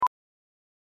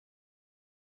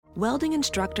Welding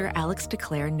instructor Alex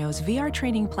DeClaire knows VR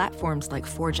training platforms like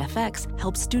Forge FX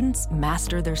help students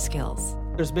master their skills.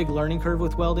 There's a big learning curve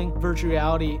with welding. Virtual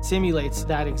reality simulates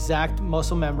that exact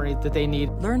muscle memory that they need.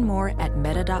 Learn more at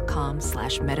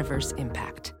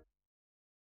meta.com/metaverseimpact.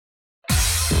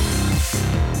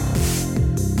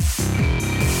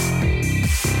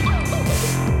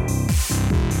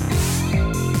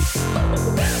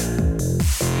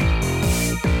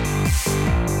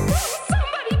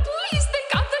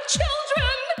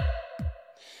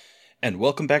 And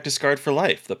welcome back to Scarred for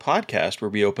Life, the podcast where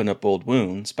we open up old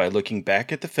wounds by looking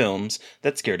back at the films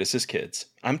that scared us as kids.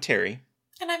 I'm Terry.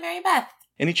 And I'm Mary Beth.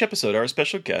 In each episode, our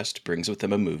special guest brings with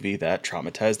them a movie that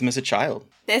traumatized them as a child.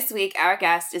 This week, our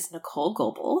guest is Nichole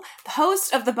Goble, the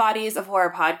host of the Bodies of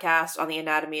Horror podcast on the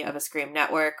Anatomy of a Scream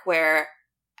network, where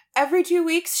every 2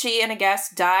 weeks, she and a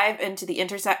guest dive into the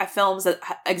films that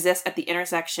exist at the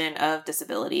intersection of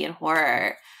disability and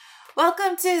horror.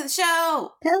 Welcome to the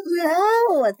show!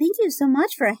 Hello! Thank you so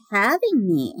much for having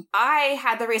me. I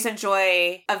had the recent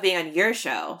joy of being on your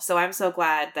show, so I'm so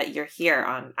glad that you're here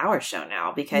on our show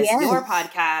now, because your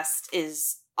podcast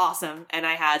is awesome, and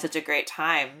I had such a great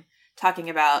time talking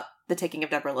about The Taking of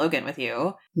Deborah Logan with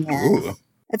you. Yes. Ooh.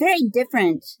 A very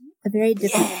different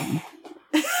one.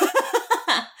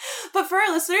 But for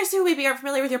our listeners who maybe aren't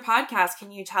familiar with your podcast,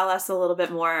 can you tell us a little bit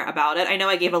more about it? I know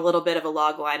I gave a little bit of a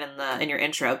log line in your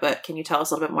intro, but can you tell us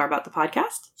a little bit more about the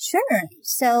podcast? Sure.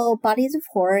 So Bodies of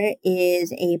Horror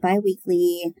is a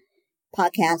bi-weekly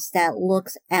podcast that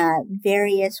looks at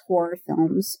various horror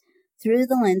films through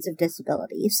the lens of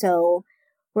disability. So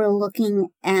we're looking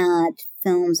at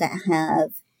films that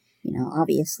have,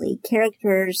 obviously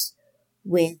characters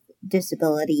with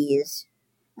disabilities,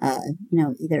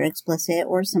 either explicit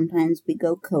or sometimes we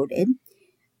go coded,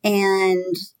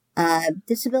 and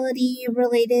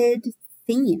disability-related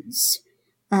themes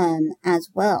as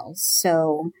well.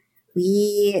 So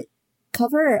we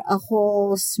cover a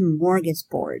whole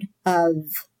smorgasbord of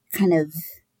kind of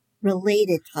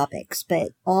related topics,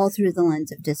 but all through the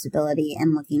lens of disability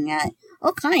and looking at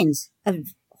all kinds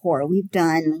of horror. We've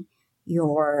done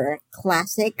your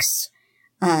classics.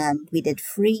 We did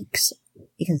Freaks,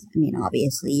 because,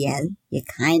 obviously, you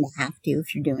kind of have to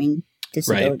if you're doing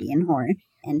disability and horror.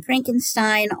 And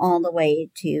Frankenstein all the way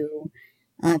to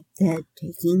The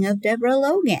Taking of Deborah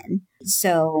Logan.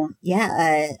 So,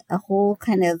 a whole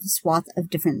kind of swath of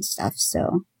different stuff.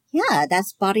 So,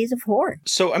 that's Bodies of Horror.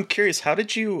 So I'm curious, how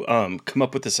did you come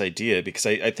up with this idea? Because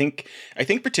I think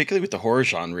particularly with the horror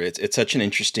genre, it's such an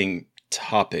interesting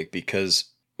topic, because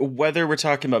whether we're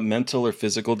talking about mental or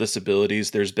physical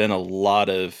disabilities, there's been a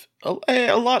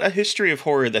history of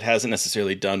horror that hasn't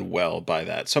necessarily done well by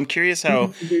that. So I'm curious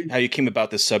how you came about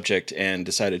this subject and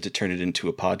decided to turn it into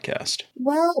a podcast.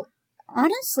 Well,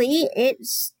 honestly,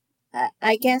 it's,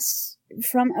 I guess,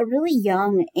 from a really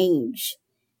young age,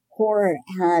 horror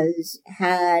has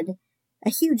had a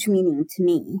huge meaning to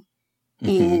me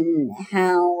in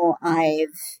how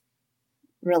I've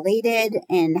related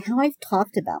and how I've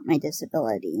talked about my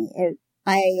disability.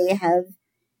 I have,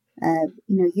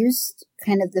 used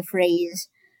kind of the phrase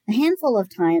a handful of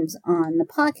times on the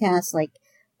podcast, like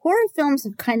horror films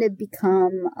have kind of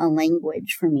become a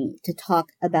language for me to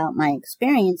talk about my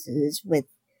experiences with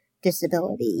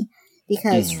disability,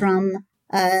 because from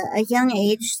a young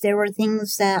age, there were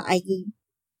things that I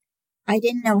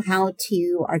didn't know how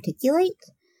to articulate,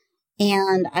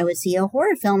 and I would see a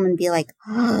horror film and be like,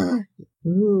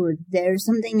 ooh, there's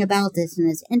something about this and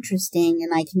it's interesting,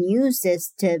 and I can use this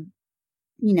to,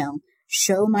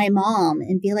 show my mom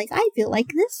and be like, I feel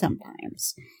like this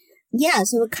sometimes. Yeah,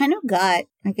 so it kind of got,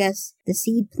 I guess, the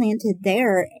seed planted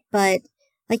there. But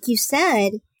like you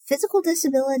said, physical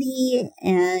disability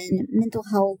and mental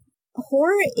health,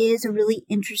 horror is a really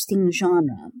interesting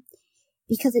genre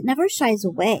because it never shies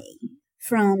away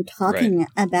from talking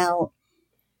about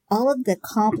all of the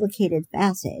complicated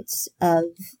facets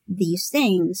of these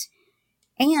things.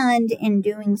 And in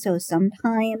doing so,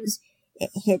 sometimes it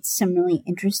hits some really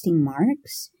interesting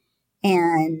marks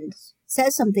and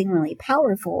says something really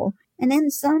powerful. And then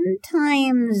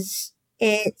sometimes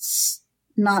it's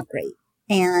not great.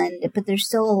 But there's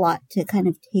still a lot to kind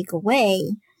of take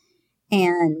away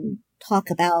and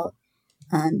talk about,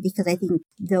 because I think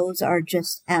those are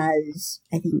just as,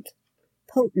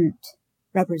 potent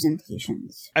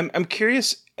representations. I'm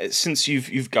curious, since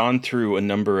you've gone through a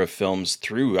number of films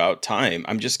throughout time,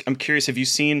 I'm curious, have you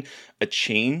seen a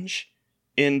change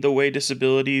in the way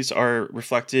disabilities are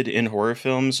reflected in horror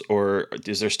films, or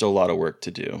is there still a lot of work to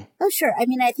do? Oh, sure. I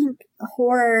mean, I think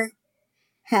horror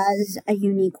has a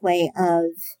unique way of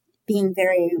being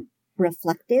very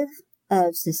reflective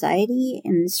of society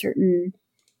in certain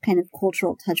kind of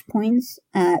cultural touch points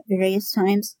at various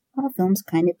times. All films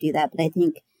kind of do that, but I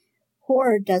think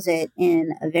horror does it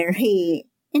in a very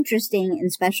interesting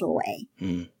and special way.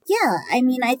 Yeah, I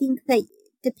mean, I think that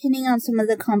depending on some of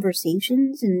the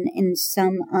conversations and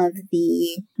some of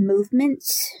the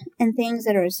movements and things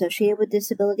that are associated with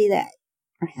disability that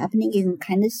are happening, you can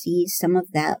kind of see some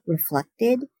of that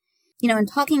reflected. You know, in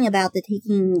talking about the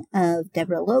taking of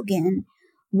Deborah Logan,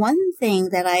 one thing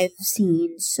that I've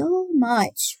seen so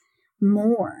much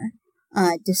more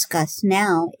discussed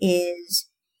now is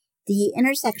the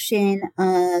intersection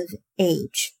of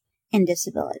age and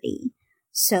disability.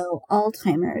 So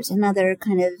Alzheimer's and other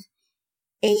kind of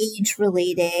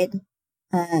age-related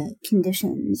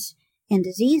conditions and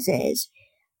diseases,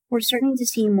 we're starting to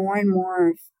see more and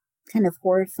more kind of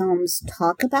horror films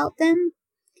talk about them,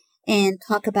 and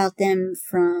talk about them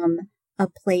from a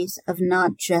place of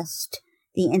not just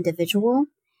the individual,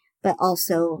 but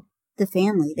also the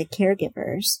family, the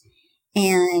caregivers,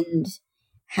 and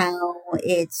how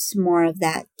it's more of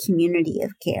that community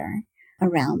of care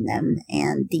around them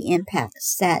and the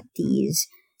impacts that these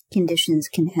conditions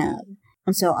can have.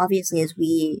 And so obviously as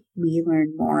we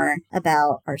learn more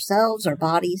about ourselves, our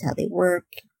bodies, how they work,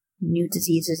 new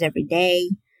diseases every day,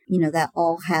 you know, that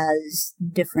all has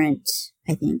different,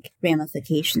 I think,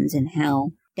 ramifications in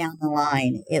how down the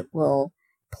line it will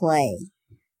play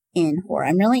in horror.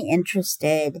 I'm really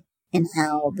interested in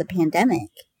how the pandemic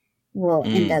will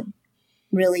end up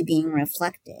really being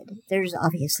reflected. There's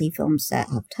obviously films that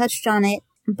have touched on it,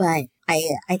 but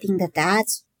I think that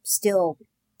that's still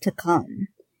to come.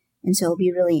 And so it'll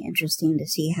be really interesting to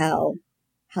see how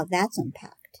that's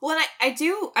unpacked. Well, and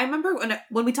I remember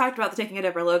when we talked about the taking of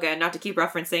Deborah Logan, not to keep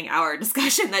referencing our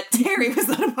discussion that Terry was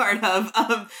not a part of,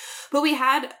 but we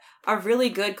had a really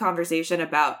good conversation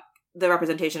about the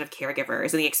representation of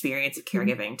caregivers and the experience of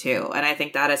caregiving too. And I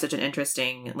think that is such an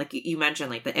interesting, like you mentioned,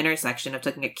 like the intersection of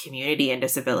looking at community and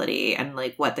disability and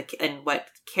like what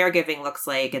caregiving looks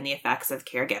like and the effects of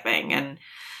caregiving. And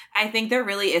I think there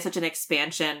really is such an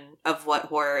expansion of what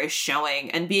horror is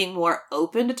showing and being more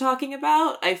open to talking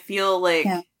about. I feel like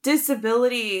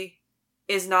disability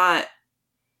is not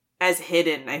as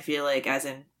hidden, I feel like, as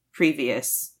in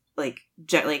previous like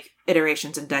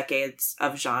iterations and decades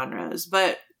of genres.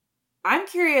 But I'm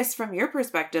curious from your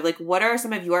perspective, like what are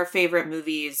some of your favorite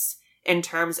movies in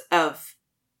terms of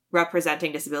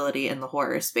representing disability in the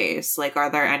horror space? Like,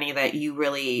 are there any that you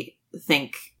really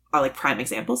think are like prime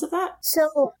examples of that?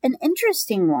 So an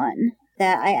interesting one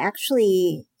that I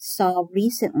actually saw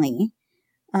recently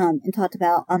and talked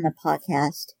about on the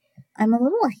podcast, I'm a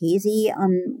little hazy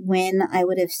on when I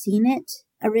would have seen it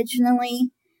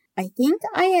originally. I think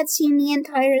I had seen the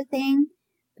entire thing,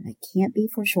 but I can't be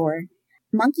for sure.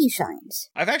 Monkey Shines.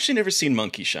 I've actually never seen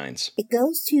Monkey Shines. It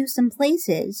goes to some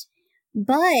places,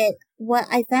 but what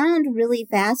I found really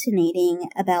fascinating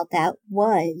about that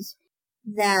was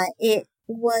that it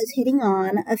was hitting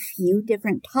on a few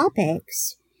different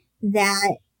topics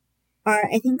that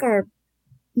I think are,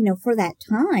 you know, for that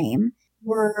time,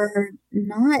 were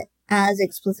not as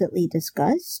explicitly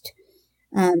discussed.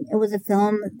 It was a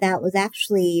film that was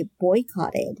actually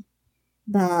boycotted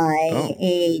by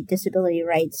a disability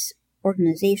rights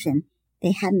organization.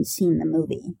 They hadn't seen the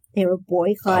movie. They were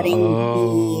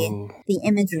boycotting the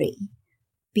imagery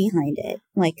behind it,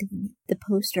 like the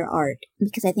poster art,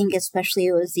 because I think especially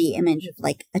it was the image of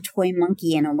like a toy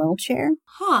monkey in a wheelchair.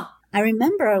 I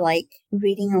remember like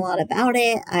reading a lot about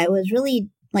it. I was really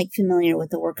like familiar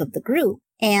with the work of the group,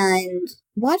 and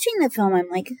watching the film, I'm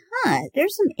like,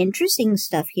 there's some interesting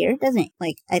stuff here. It doesn't,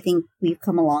 like, I think we've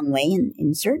come a long way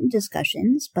in certain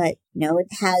discussions, but, you know, it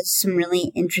has some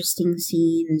really interesting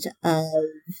scenes of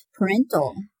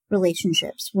parental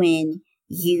relationships when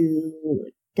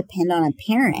you depend on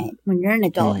a parent, when you're an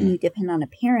adult and you depend on a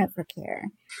parent for care,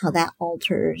 how that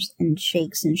alters and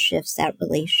shakes and shifts that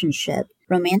relationship,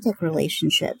 romantic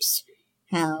relationships,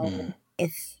 how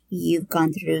if you've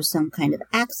gone through some kind of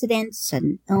accident,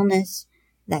 sudden illness,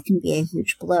 that can be a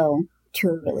huge blow to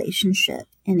a relationship,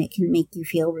 and it can make you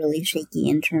feel really shaky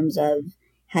in terms of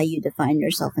how you define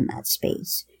yourself in that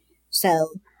space. So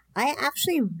I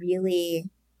actually really,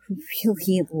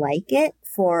 really like it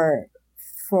for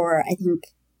I think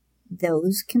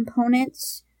those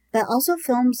components, but also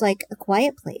films like A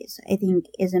Quiet Place I think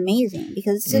is amazing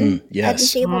because it's a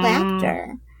disabled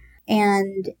actor,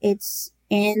 and it's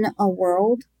in a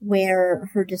world where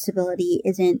her disability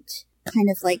isn't kind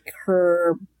of like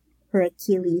her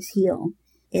Achilles heel.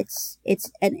 It's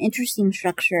an interesting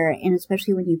structure, and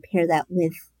especially when you pair that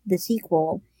with the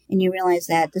sequel and you realize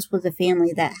that this was a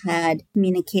family that had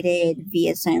communicated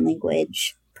via sign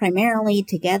language primarily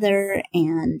together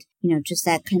and, just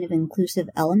that kind of inclusive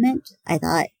element, I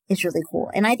thought is really cool.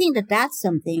 And I think that that's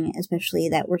something, especially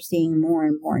that we're seeing more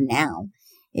and more now,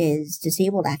 is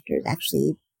disabled actors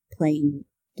actually playing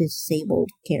disabled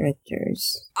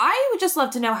characters. I would just love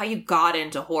to know how you got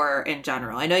into horror in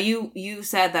general. I know you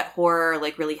said that horror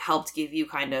really helped give you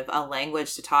kind of a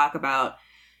language to talk about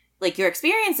your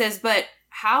experiences, but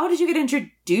how did you get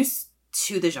introduced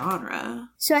to the genre?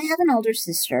 So I have an older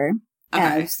sister,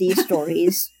 as these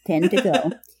stories tend to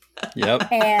go.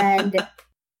 Yep. And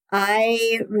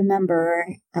I remember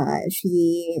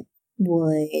she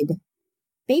would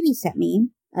babysit me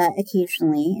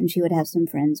occasionally, and she would have some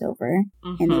friends over,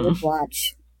 and they would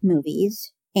watch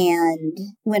movies. And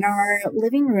when our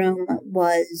living room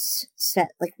was set,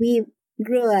 we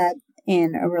grew up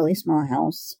in a really small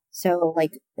house. So,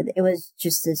 it was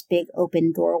just this big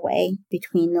open doorway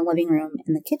between the living room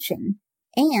and the kitchen.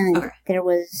 And there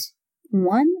was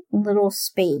one little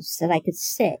space that I could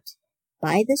sit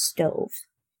by the stove,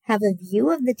 have a view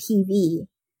of the TV,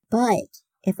 but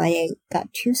if I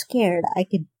got too scared, I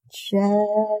could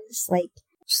just,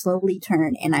 slowly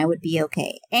turn and I would be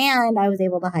okay. And I was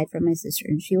able to hide from my sister,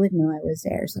 and she would know I was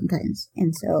there sometimes.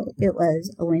 And so it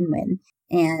was a win-win.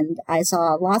 And I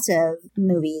saw lots of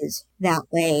movies that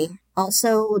way.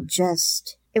 Also,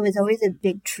 it was always a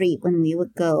big treat when we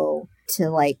would go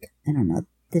to, I don't know,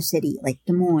 the city,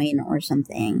 Des Moines or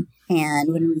something.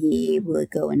 And when we would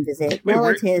go and visit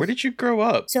relatives. Where did you grow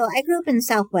up? So I grew up in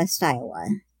Southwest Iowa.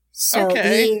 So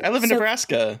I live in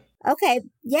Nebraska. Okay,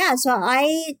 yeah, so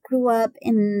I grew up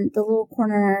in the little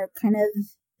corner kind of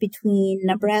between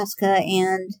Nebraska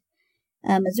and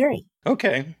Missouri.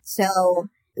 Okay. So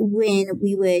when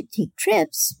we would take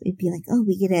trips, we'd be like, oh,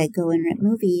 we get to go and rent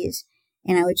movies.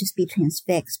 And I would just be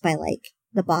transfixed by,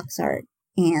 the box art.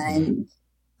 And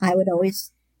I would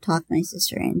always talk my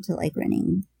sister into,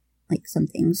 renting,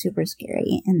 something super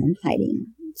scary and then hiding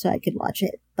so I could watch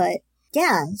it. But,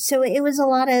 yeah, so it was a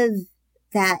lot of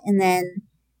that. And then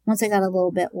once I got a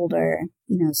little bit older,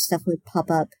 stuff would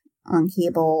pop up on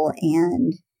cable,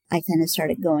 and I kind of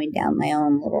started going down my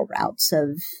own little routes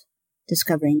of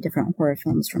discovering different horror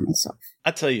films for myself.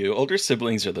 I tell you, older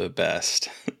siblings are the best.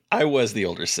 I was the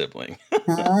older sibling.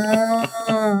 I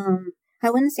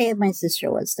wouldn't say my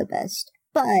sister was the best,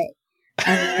 but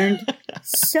I learned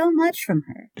so much from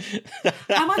her.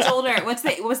 How much older? What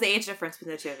was the age difference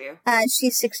between the two of you?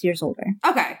 She's 6 years older.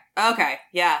 Okay,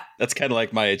 yeah. That's kind of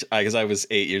like my age, because I was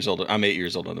 8 years older. I'm 8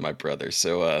 years older than my brother,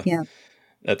 so yeah.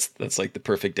 That's the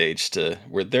perfect age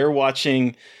where they're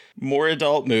watching more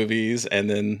adult movies, and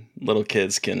then little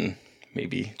kids can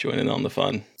maybe join in on the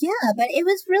fun. Yeah, but it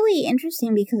was really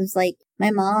interesting because,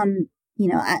 my mom,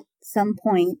 at some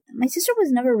point, my sister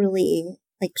was never really,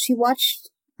 she watched,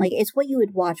 it's what you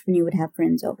would watch when you would have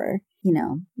friends over,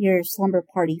 your slumber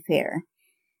party fare.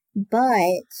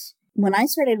 But when I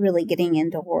started really getting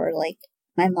into horror,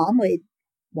 my mom would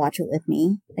watch it with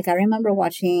me. I remember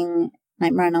watching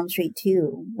Nightmare on Elm Street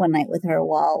 2 one night with her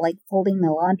while, folding the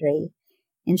laundry.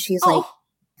 And she's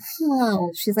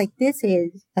she's like, this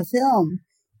is a film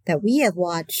that we have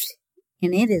watched,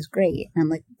 and it is great. And I'm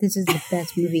like, this is the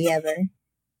best movie ever.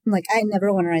 I'm like, I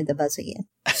never want to ride the bus again.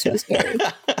 So scary.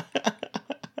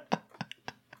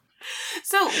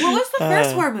 So, what was the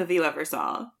first horror movie you ever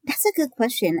saw? That's a good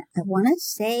question. I want to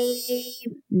say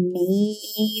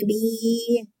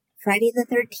maybe Friday the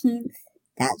 13th.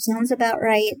 That sounds about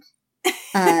right.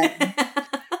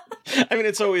 I mean,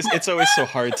 it's always so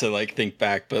hard to think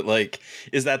back, but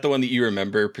is that the one that you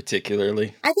remember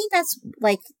particularly? I think that's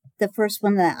the first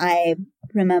one that I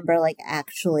remember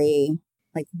actually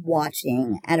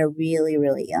watching at a really,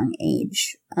 really young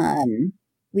age.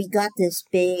 We got this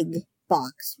big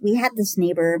box. We had this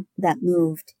neighbor that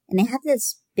moved, and they had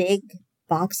this big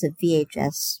box of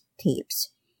VHS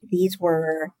tapes. These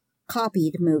were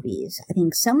copied movies. I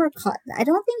think some were I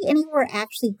don't think any were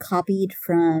actually copied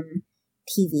from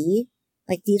TV.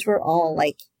 These were all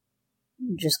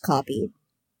just copied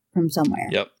from somewhere.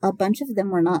 Yep. A bunch of them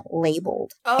were not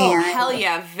labeled. Oh, hell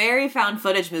yeah. Very found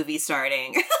footage movie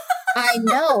starting. I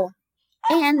know.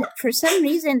 And for some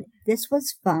reason, this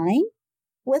was fine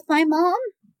with my mom.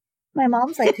 My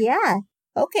mom's like, yeah,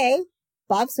 okay.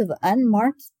 Box of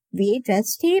unmarked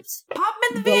VHS tapes. Pop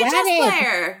them in the VHS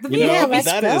player. The VHS,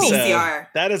 let's go.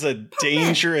 That is a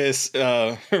dangerous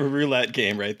roulette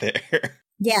game right there.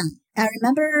 Yeah, I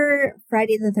remember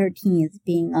Friday the 13th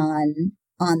being on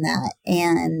that,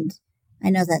 and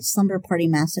I know that Slumber Party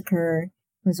Massacre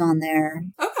was on there.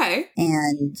 Okay.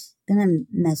 And I'm gonna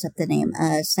mess up the name.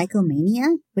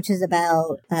 Psychomania, which is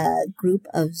about a group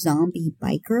of zombie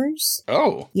bikers.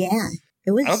 Oh. Yeah.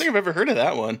 It was. I don't think I've ever heard of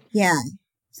that one. Yeah.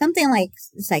 something like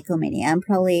Psychomania. I'm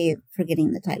probably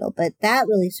forgetting the title, but that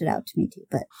really stood out to me too.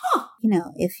 But, you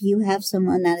know, if you have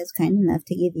someone that is kind enough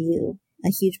to give you a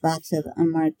huge box of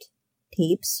unmarked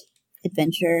tapes,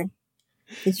 adventure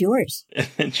is yours.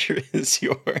 Adventure is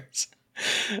yours.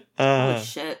 Holy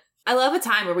shit. I love a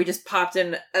time where we just popped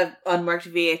in an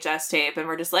unmarked VHS tape and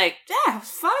we're just like, yeah,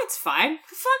 it's fine.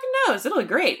 Who fucking knows? It'll be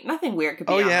great. Nothing weird could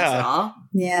be on this at all.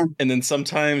 Yeah. And then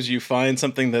sometimes you find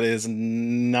something that is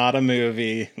not a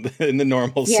movie in the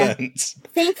normal sense.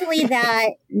 Thankfully, that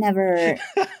never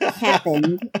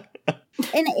happened.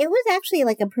 And it was actually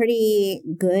like a pretty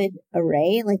good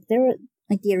array. Like there were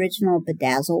like the original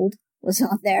Bedazzled was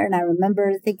on there, and I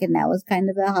remember thinking that was kind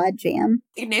of a hot jam.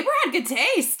 Your neighbor had good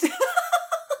taste.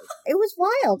 It was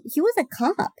wild. He was a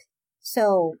cop.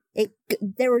 So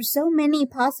there were so many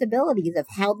possibilities of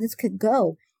how this could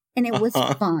go, and it was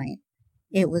fine.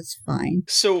 It was fine.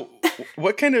 So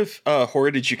what kind of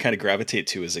horror did you kind of gravitate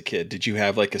to as a kid? Did you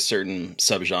have like a certain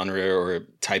subgenre or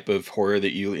type of horror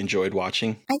that you enjoyed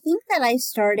watching? I think that I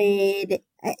started,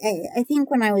 I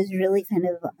think when I was really kind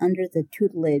of under the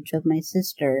tutelage of my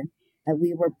sister,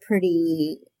 we were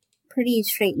pretty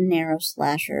straight and narrow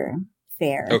slasher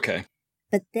fare. Okay.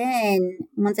 But then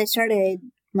once I started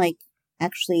like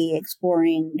actually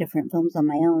exploring different films on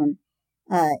my own,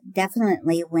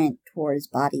 definitely went towards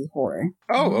body horror.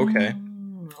 Oh, okay.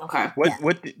 Okay.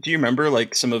 What do you remember?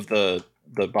 Like some of the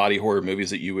body horror movies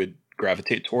that you would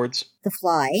gravitate towards? The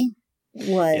Fly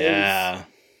was. Yeah.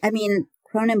 I mean,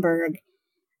 Cronenberg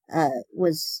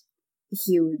was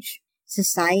huge.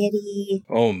 Society.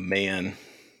 Oh man.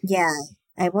 Yeah,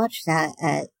 I watched that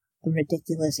at a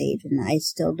ridiculous age, and I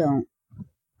still don't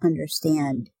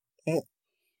understand it.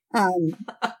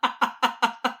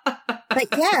 But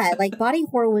yeah, like body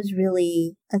horror was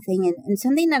really a thing, and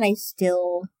something that I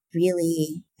still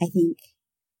really, I think,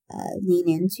 lean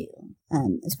into,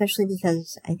 especially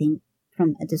because I think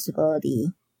from a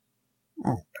disability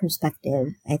perspective,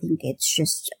 I think it's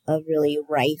just a really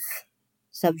rife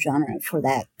subgenre for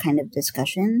that kind of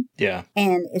discussion. Yeah.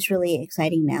 And it's really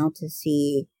exciting now to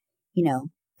see, you know,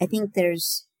 I think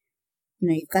there's, you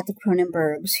know, you've got the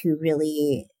Cronenbergs who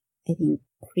really, I think,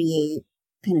 create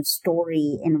kind of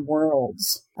story and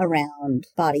worlds around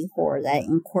body horror that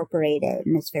incorporate it,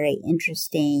 and it's very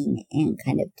interesting and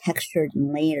kind of textured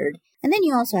and layered. And then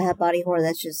you also have body horror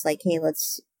that's just like, hey,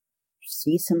 let's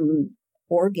see some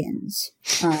organs.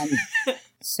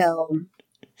 So,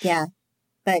 yeah.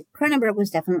 But Cronenberg was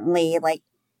definitely like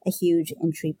a huge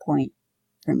entry point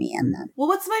for me in that. Well,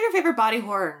 what's some of your favorite body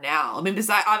horror now? I mean,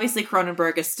 besides, obviously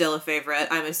Cronenberg is still a favorite,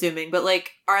 I'm assuming, but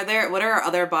like, what are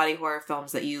other body horror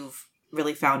films that you've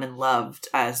really found and loved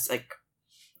as like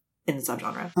in the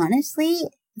subgenre? Honestly,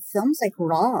 films like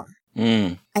Raw,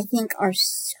 I think are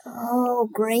so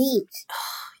great.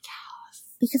 Oh, yes.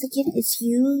 Because again, it's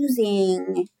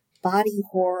using body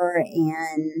horror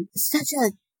in such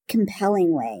a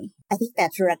compelling way. I think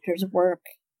that director's work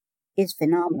is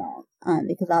phenomenal,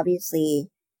 because obviously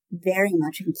very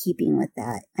much in keeping with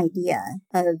that idea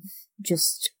of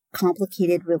just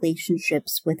complicated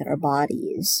relationships with our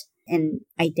bodies and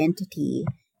identity.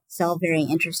 It's all very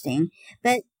interesting.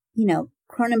 But, you know,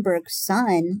 Cronenberg's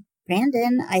son,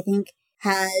 Brandon, I think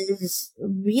has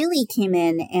really came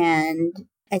in and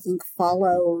I think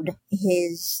followed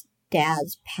his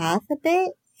dad's path a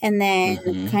bit, and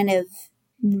then kind of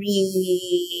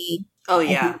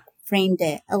framed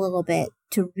it a little bit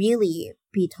to really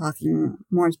be talking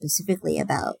more specifically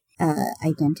about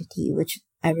identity, which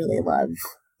I really love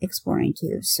exploring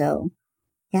too. So,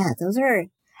 yeah, those are.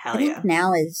 Hell I think yeah.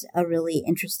 now is a really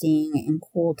interesting and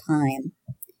cool time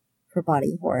for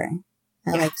body horror.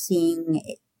 I like seeing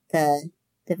the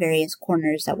various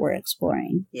corners that we're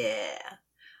exploring. Yeah.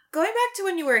 Going back to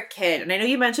when you were a kid, and I know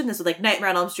you mentioned this with like Nightmare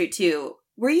on Elm Street 2.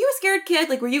 Were you a scared kid?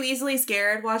 Like, were you easily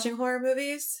scared watching horror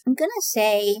movies? I'm gonna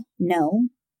say no,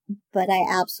 but I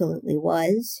absolutely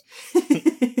was.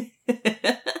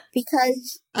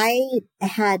 Because I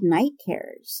had night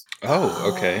terrors.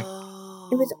 Oh, okay.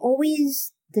 It was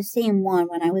always the same one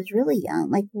when I was really young.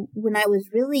 Like, when I was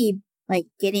really, like,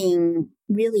 getting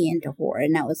really into horror,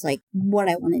 and that was, like, what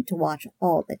I wanted to watch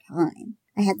all the time.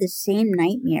 I had the same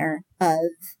nightmare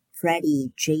of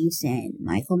Freddy, Jason,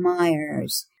 Michael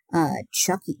Myers,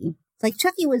 Chucky. Like,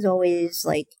 Chucky was always,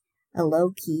 like, a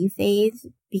low-key fave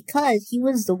because he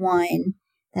was the one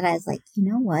that I was like, you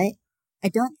know what? I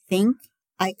don't think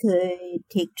I could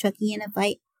take Chucky in a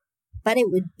fight, but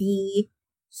it would be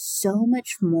so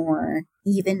much more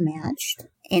even matched.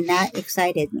 And that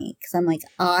excited me because I'm like,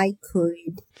 I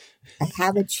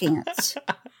have a chance.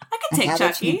 I could take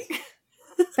Chucky.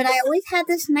 But I always had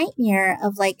this nightmare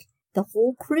of like the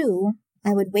whole crew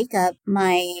I would wake up,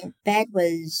 my bed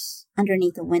was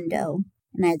underneath a window,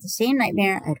 and I had the same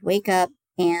nightmare. I'd wake up,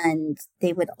 and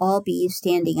they would all be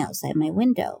standing outside my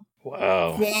window.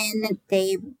 Wow. Then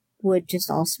they would just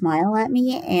all smile at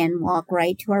me and walk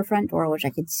right to our front door, which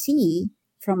I could see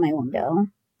from my window,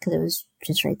 because it was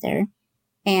just right there.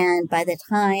 And by the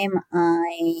time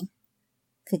I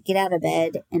could get out of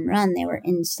bed and run, they were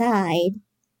inside,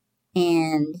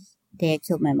 and they had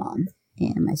killed my mom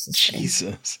and my sister.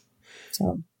 Jesus.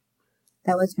 So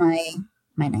that was my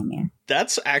nightmare.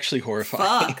 That's actually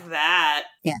horrifying. Fuck that.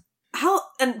 Yeah.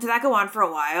 And did that go on for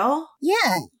a while?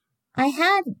 Yeah. I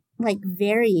had, like,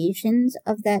 variations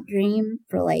of that dream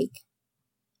for, like,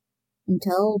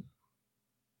 until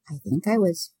I think I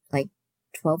was, like,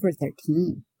 12 or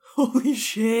 13. Holy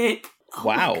shit. Oh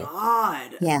wow. My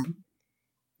God. Yeah.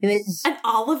 It was... And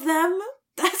all of them?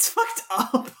 That's fucked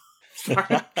up.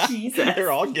 Sorry. Jesus.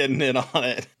 They're all getting in on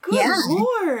it. Good Yeah.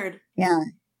 Lord. Yeah.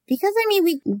 Because, I mean,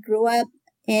 we grew up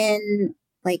in,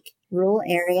 like, rural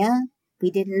area. We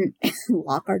didn't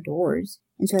lock our doors.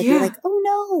 And so I'd be like, oh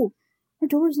no, our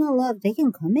door's not locked. They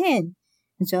can come in.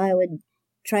 And so I would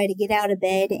try to get out of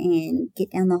bed and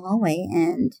get down the hallway,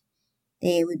 and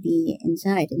they would be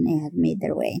inside, and they had made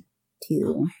their way to...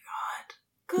 Oh my God.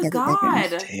 Good the other God.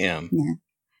 bedrooms. Damn. Yeah.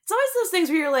 It's always those things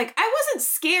where you're like, I wasn't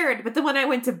scared, but then when I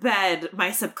went to bed,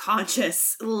 my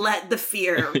subconscious let the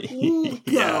fear Yeah.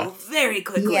 go very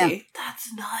quickly. Yeah.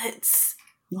 That's nuts.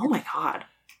 Yeah. Oh my God.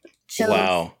 So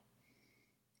Wow.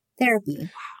 therapy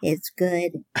is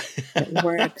good. It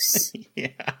works.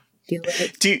 Yeah. Do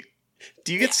it.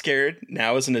 Do you get scared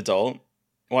now as an adult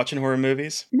watching horror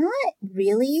movies? Not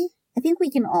really. I think we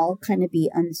can all kind of be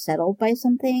unsettled by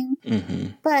something.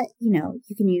 Mm-hmm. But, you know,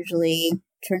 you can usually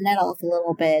turn that off a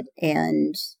little bit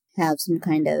and have some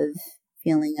kind of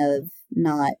feeling of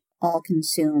not all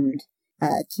consumed.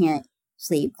 Can't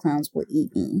sleep, clowns will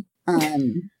eat me.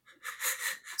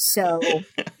 So,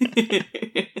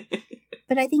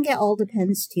 but I think it all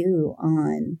depends too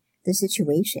on the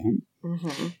situation.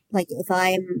 Mm-hmm. Like if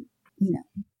I'm, you know,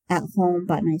 at home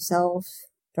by myself,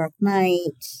 dark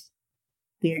night,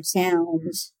 weird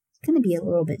sounds, it's going to be a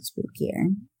little bit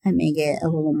spookier. I may get a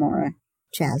little more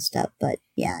jazzed up, but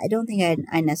yeah, I don't think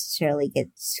I necessarily get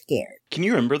scared. Can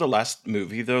you remember the last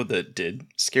movie, though, that did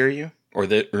scare you? Or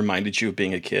that reminded you of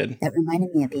being a kid? That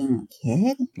reminded me of being a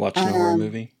kid. Watching a horror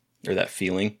movie? Or that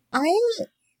feeling?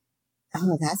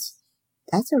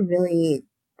 That's a really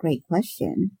great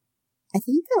question. I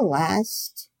think the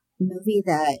last movie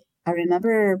that I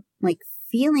remember, like,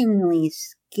 feeling really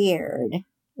scared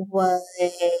was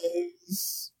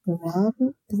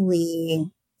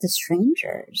probably The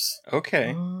Strangers.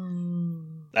 Okay.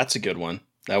 That's a good one.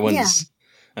 That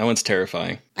one's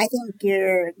terrifying. I think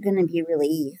you're going to be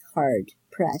really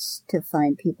hard-pressed to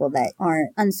find people that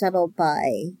aren't unsettled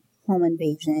by home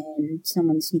invasion,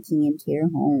 someone sneaking into your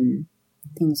home,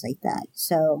 things like that.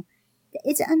 So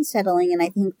it's unsettling, and I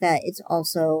think that it's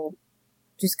also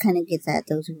just kind of gets at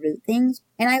those root things.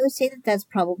 And I would say that that's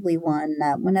probably one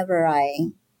that whenever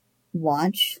I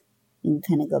watch, you can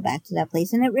kind of go back to that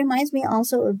place. And it reminds me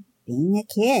also of being a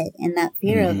kid and that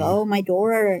fear of, oh, my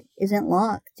door isn't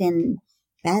locked and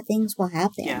bad things will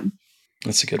happen. Yeah.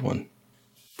 That's a good one.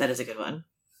 That is a good one.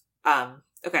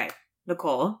 Okay,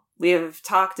 Nichole, we have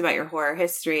talked about your horror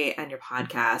history and your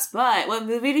podcast, but what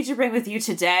movie did you bring with you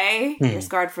today? Your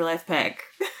Scarred for Life pick.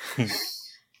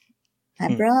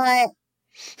 I brought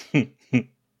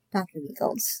Dr.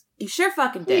 Giggles. You sure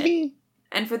fucking did.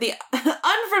 And for the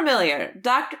unfamiliar,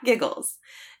 Dr. Giggles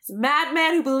is a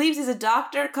madman who believes he's a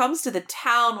doctor, comes to the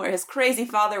town where his crazy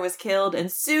father was killed,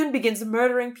 and soon begins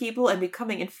murdering people and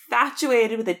becoming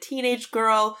infatuated with a teenage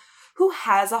girl who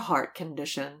has a heart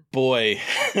condition. Boy,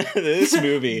 this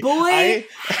movie. Boy,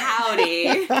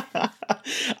 howdy.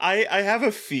 I have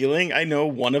a feeling I know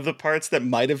one of the parts that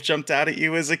might have jumped out at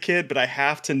you as a kid, but I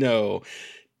have to know.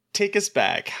 Take us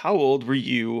back. How old were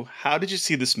you? How did you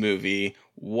see this movie?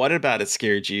 What about it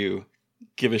scared you?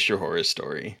 Give us your horror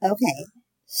story. Okay.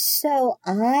 So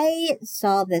I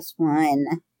saw this one.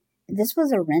 This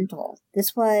was a rental.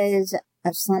 This was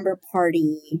a slumber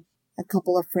party, a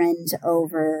couple of friends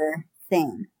over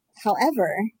thing.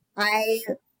 However, I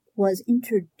was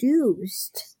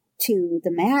introduced to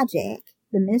the magic,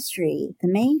 the mystery, the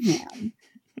mayhem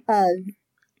of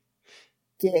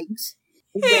Gigs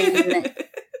when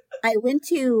I went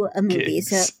to a movie. Gigs.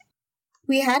 So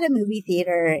we had a movie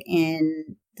theater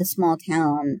in the small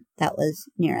town that was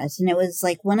near us, and it was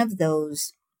like one of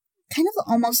those kind of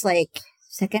almost like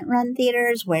second run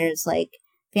theaters where it's like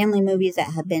family movies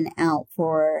that have been out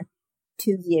for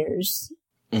 2 years,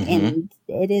 and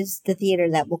it is the theater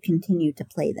that will continue to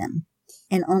play them.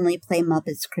 and only play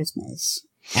Muppets Christmas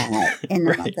in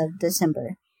the month of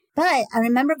December. But I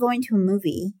remember going to a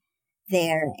movie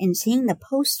there and seeing the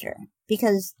poster,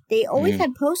 because they always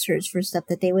had posters for stuff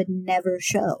that they would never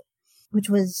show, which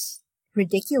was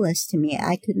ridiculous to me.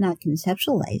 I could not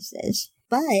conceptualize this.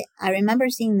 But I remember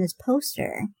seeing this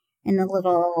poster and a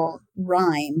little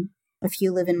rhyme: if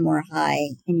you live in Moore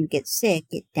High and you get sick,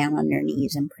 get down on your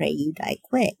knees and pray you die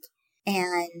quick.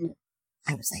 And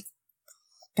I was like,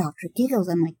 Dr. Giggles.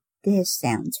 I'm like, this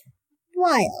sounds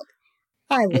wild.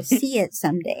 I will see it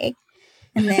someday.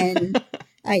 And then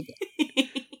I did.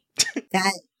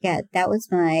 That was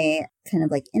my kind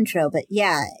of like intro. But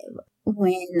yeah,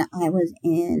 when I was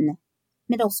in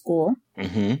middle school,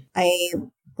 I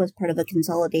was part of a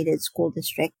consolidated school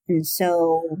district. And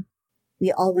so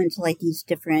we all went to like these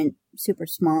different super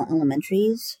small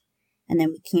elementaries. And then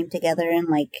we came together in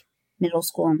like middle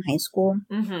school and high school.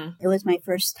 It was my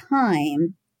first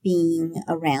time being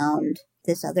around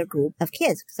this other group of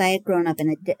kids, because I had grown up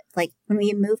in like when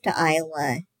we moved to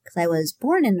Iowa, because I was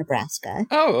born in Nebraska.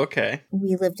 Oh, okay.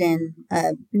 We lived in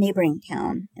a neighboring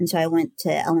town, and so I went to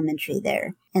elementary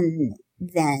there. And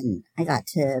then I got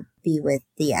to be with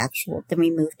then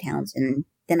we moved towns, and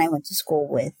then I went to school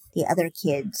with the other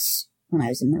kids when I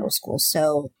was in middle school.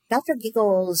 So Dr.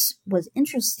 Giggles was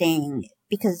interesting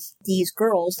because these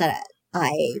girls that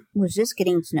I was just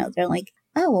getting to know, they're like,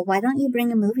 oh, well, why don't you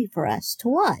bring a movie for us to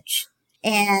watch?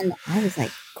 And I was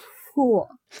like, cool.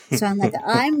 So I'm like,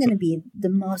 I'm going to be the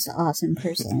most awesome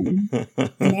person,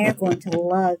 and they're going to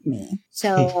love me.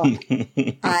 So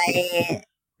I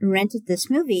rented this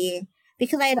movie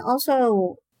because I had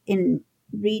also, in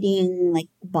reading like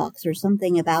a box or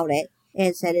something about it,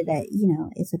 it said that,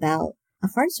 it's about a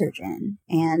heart surgeon,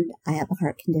 and I have a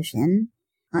heart condition.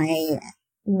 I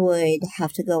would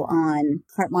have to go on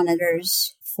heart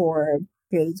monitors for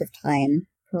periods of time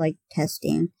for like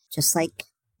testing, just like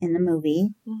in the movie.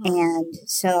 And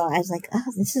so I was like,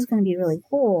 oh, this is going to be really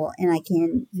cool. And I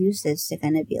can use this to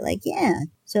kind of be like, yeah,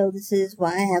 so this is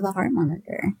why I have a heart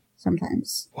monitor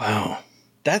sometimes. Wow.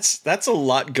 That's a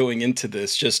lot going into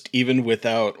this, just even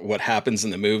without what happens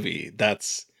in the movie.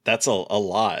 That's a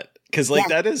lot. Because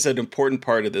that is an important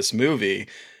part of this movie.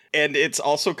 And it's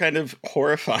also kind of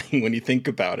horrifying when you think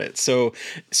about it. So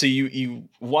you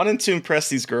wanted to impress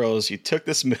these girls. You took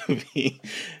this movie.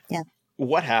 Yeah.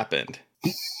 What happened?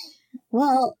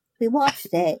 Well, we watched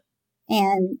it,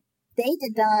 and they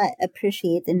did not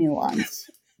appreciate the nuance.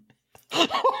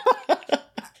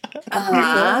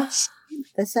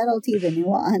 The subtlety, the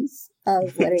nuance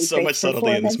of Larry Craig's so much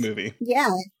subtlety in this movie.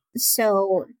 Yeah.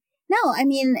 So, no, I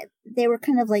mean, they were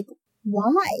kind of like,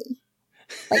 why?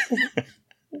 Like,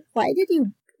 why did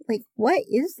you, like, what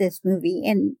is this movie?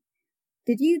 And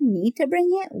did you need to bring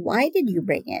it? Why did you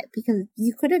bring it? Because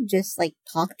you could have just, like,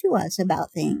 talked to us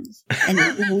about things, and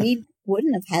we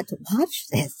wouldn't have had to watch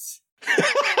this.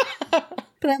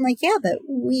 But I'm like, yeah, but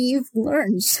we've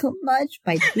learned so much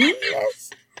by doing this.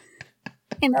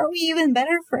 And are we even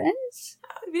better friends?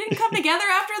 We didn't come together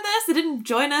after this? They didn't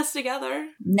join us together?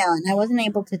 No, and I wasn't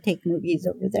able to take movies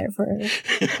over there for a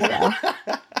while.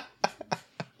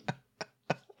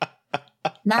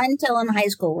 Not until in high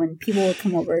school, when people would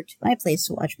come over to my place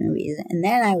to watch movies, and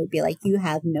then I would be like, you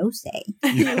have no say.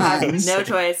 You have no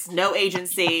choice, no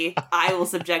agency. I will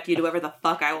subject you to whatever the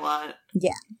fuck I want. Yeah.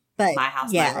 But my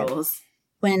house, my rules.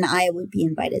 When I would be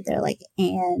invited, they're like,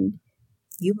 and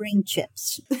you bring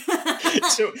chips.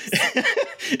 So,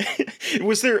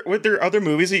 were there other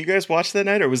movies that you guys watched that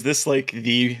night, or was this like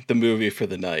the movie for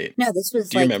the night? No, this was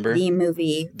the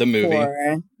movie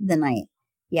for the night.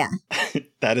 Yeah.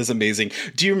 That is amazing.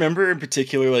 Do you remember in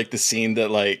particular, like, the scene that,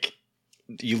 like,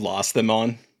 you lost them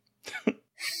on?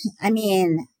 I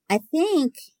mean, I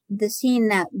think the scene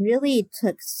that really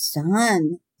took some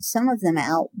of them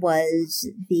out was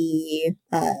the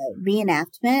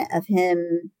reenactment of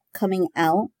him coming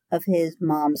out of his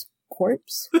mom's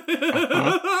corpse. They're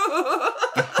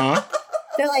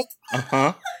like,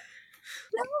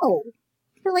 no.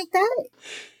 They're like, that.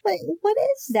 What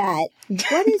is that?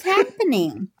 What is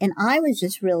happening? And I was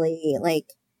just really like,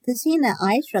 the scene that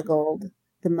I struggled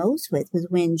the most with was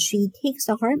when she takes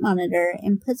the heart monitor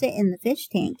and puts it in the fish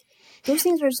tank. Those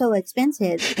things are so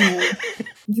expensive, and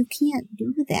you can't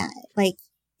do that. Like,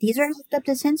 these are hooked up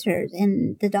to sensors,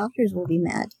 and the doctors will be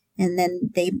mad, and then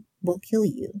they will kill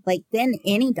you. Like, then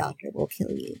any doctor will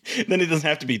kill you. Then it doesn't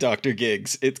have to be Dr.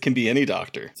 Giggs. It can be any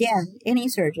doctor. Yeah, any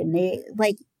surgeon.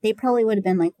 They probably would have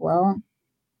been like, well,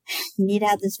 you need to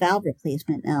have this valve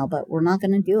replacement now, but we're not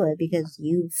going to do it because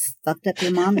you fucked up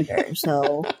your monitor.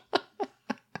 So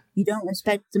you don't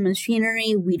respect the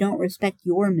machinery. We don't respect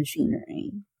your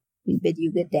machinery. We bid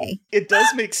you good day. It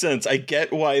does make sense. I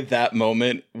get why that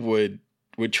moment would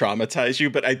traumatize you,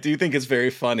 but I do think it's very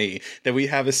funny that we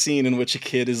have a scene in which a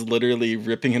kid is literally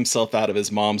ripping himself out of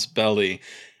his mom's belly,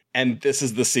 and this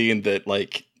is the scene that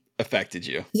like affected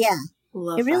you. Yeah,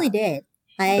 Love it really that. did.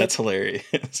 That's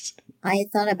hilarious. I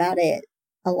thought about it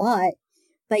a lot,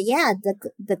 but yeah,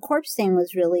 the corpse thing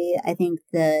was really, I think,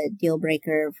 the deal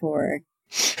breaker for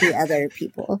the other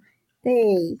people.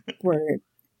 They were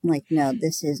like, no,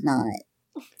 this is not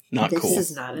cool. This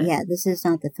is not it. Yeah, this is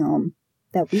not the film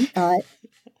that we thought.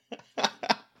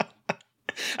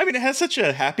 I mean, it has such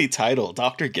a happy title,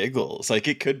 Dr. Giggles. Like,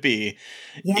 it could be,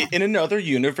 in another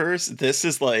universe, this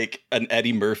is like an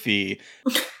Eddie Murphy,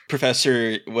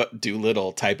 Professor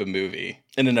Doolittle type of movie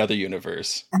in another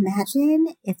universe.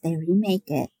 Imagine if they remake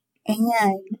it and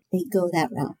they go that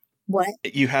route. What?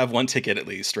 You have one ticket at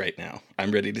least right now.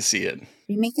 I'm ready to see it.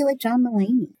 Remake it with John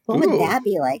Mulaney. What would that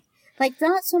be like? Like,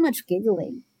 not so much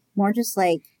giggling, more just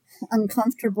like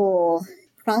uncomfortable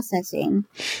processing,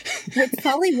 which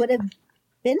probably would have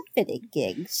benefited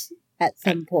Giggs at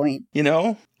some point. You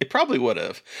know, it probably would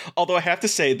have. Although I have to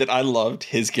say that I loved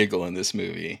his giggle in this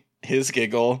movie. His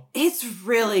giggle, it's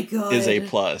really good, is A+. And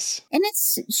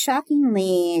it's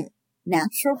shockingly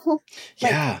natural.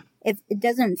 Yeah. It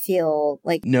doesn't feel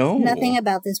like nothing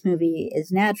about this movie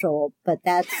is natural, but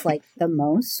that's like the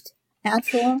most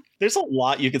natural. There's a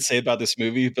lot you could say about this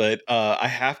movie, but I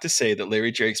have to say that Larry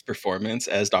Drake's performance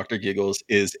as Dr. Giggles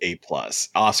is A+.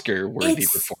 Oscar-worthy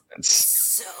performance.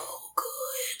 So good.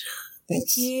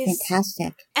 It's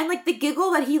fantastic. And like the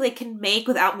giggle that he like can make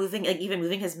without moving, like even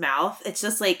moving his mouth, it's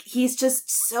just like he's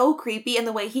just so creepy. And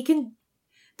the way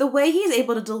he's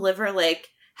able to deliver like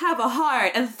have a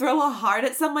heart and throw a heart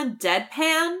at someone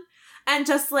deadpan and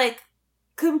just like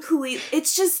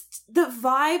it's just the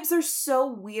vibes are so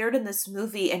weird in this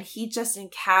movie, and he just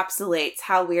encapsulates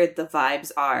how weird the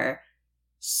vibes are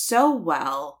so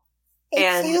well.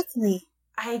 Exactly. And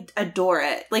I adore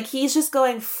it. Like he's just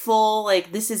going full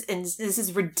like this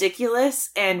is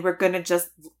ridiculous, and we're gonna just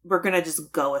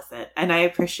go with it. And I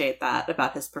appreciate that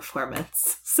about his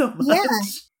performance so much. Yeah,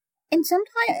 and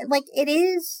sometimes like it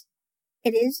is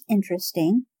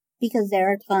interesting because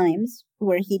there are times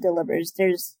where he delivers.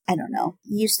 There's, I don't know,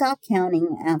 you stop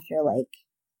counting after like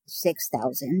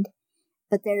 6,000,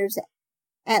 but there's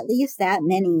at least that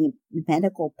many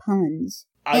medical puns.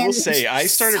 I will say, I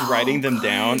started writing them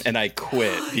down and I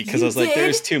quit because I was like,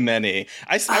 there's too many.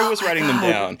 I was writing them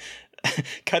down.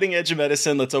 Cutting edge of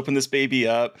medicine, let's open this baby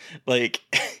up. Like,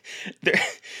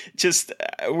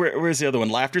 where's the other one?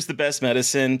 Laughter's the best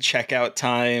medicine, checkout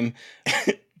time.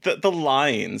 The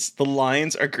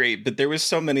lines are great, but there was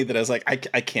so many that I was like,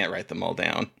 I can't write them all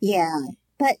down. Yeah,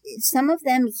 but some of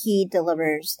them he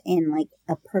delivers in like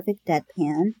a perfect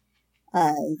deadpan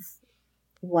of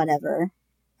whatever.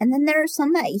 And then there are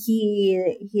some that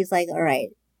he's like, all right,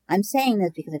 I'm saying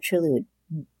this because I truly would,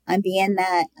 I'm being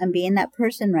that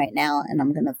person right now, and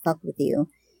I'm gonna fuck with you.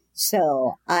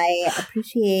 So I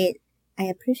appreciate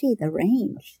the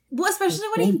range. Well, especially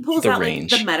when he pulls out like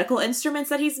the medical instruments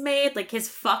that he's made, like his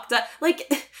fucked up, like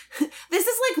this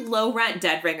is like low rent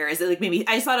Dead Ringers. Like maybe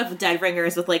I just thought of Dead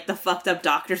Ringers with like the fucked up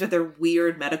doctors with their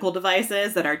weird medical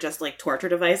devices that are just like torture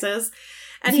devices,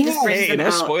 and he just brings them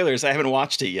out. Spoilers. I haven't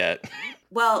watched it yet.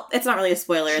 Well, it's not really a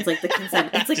spoiler. It's like the consent.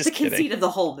 It's like the conceit of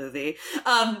the whole movie.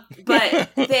 But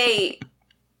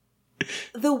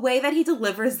the way that he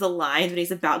delivers the lines when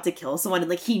he's about to kill someone and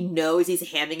like he knows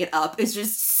he's hamming it up is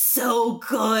just so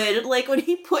good. Like when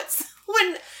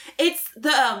it's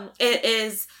it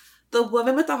is the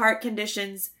woman with the heart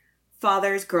condition's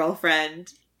father's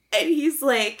girlfriend, and he's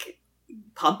like,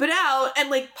 pump it out, and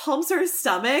like pumps her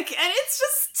stomach, and it's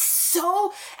just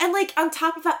so, and like on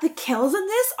top of that, the kills in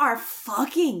this are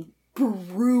fucking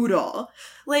brutal.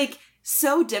 Like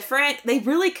so different. They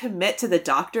really commit to the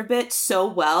doctor bit so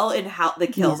well in how the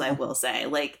kills, I will say.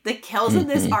 Like the kills in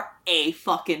this are A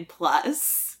fucking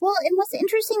plus. Well, and what's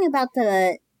interesting about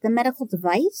the medical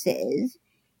devices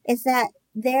is that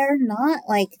they're not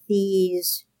like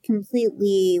these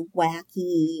completely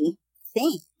wacky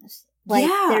things. Like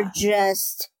they're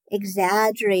just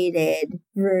exaggerated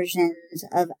versions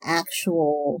of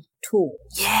actual tools.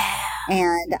 Yeah.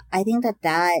 And I think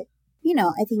that, you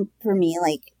know, I think for me,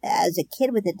 like, as a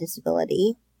kid with a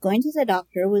disability, going to the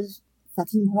doctor was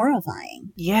fucking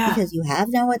horrifying. Yeah. Because you have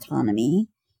no autonomy.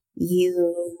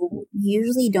 You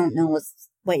usually don't know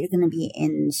what you're going to be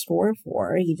in store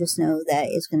for. You just know that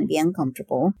it's going to be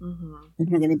uncomfortable. Mm-hmm. And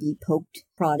you're going to be poked,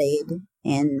 prodded,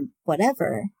 and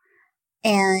whatever.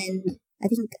 And I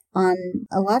think on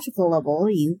a logical level,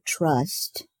 you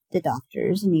trust the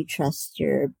doctors and you trust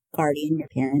your guardian, your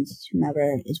parents,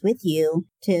 whomever is with you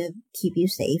to keep you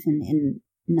safe and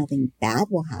nothing bad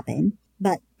will happen.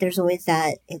 But there's always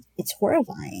that, it's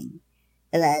horrifying.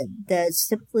 That the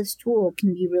simplest tool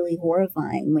can be really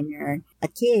horrifying when you're a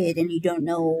kid and you don't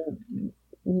know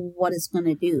what it's going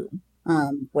to do,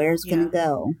 where it's going to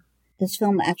go. This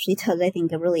film actually does, I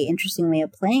think, a really interesting way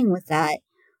of playing with that,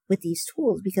 with these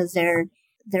tools, because they're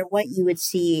what you would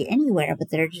see anywhere, but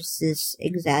they're just this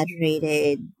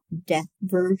exaggerated death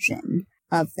version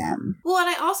of them. Well, and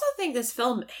I also think this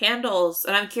film handles,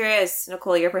 and I'm curious,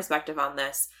 Nichole, your perspective on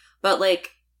this, but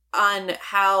like on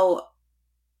how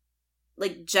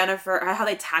like Jennifer, how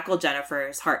they tackle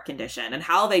Jennifer's heart condition and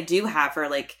how they do have her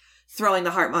like throwing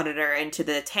the heart monitor into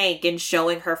the tank and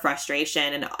showing her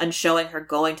frustration and showing her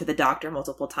going to the doctor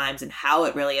multiple times and how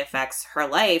it really affects her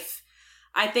life.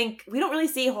 I think we don't really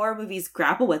see horror movies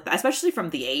grapple with that, especially from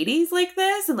the 80s like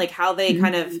this, and like how they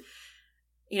kind of,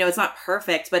 you know, it's not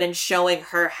perfect, but in showing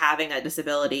her having a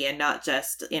disability and not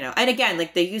just, you know, and again,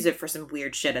 like they use it for some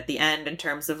weird shit at the end in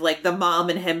terms of like the mom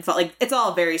and him felt like it's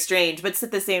all very strange, but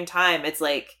at the same time, it's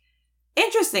like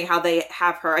interesting how they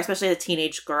have her, especially a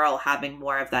teenage girl, having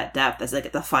more of that depth as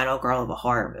like the final girl of a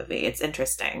horror movie. It's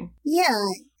interesting. Yeah,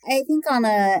 I think on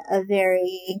a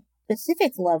very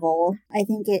specific level, I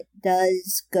think it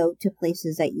does go to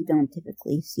places that you don't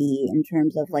typically see in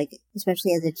terms of like,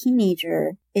 especially as a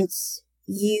teenager, it's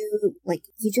you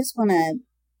just want to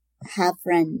have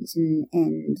friends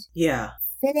and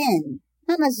fit in.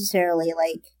 Not necessarily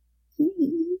like,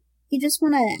 you just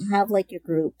want to have like your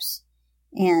groups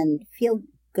and feel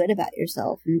good about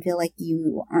yourself and feel like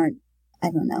you aren't,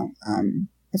 I don't know,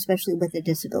 especially with a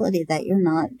disability, that you're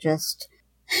not just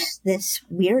this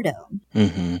weirdo.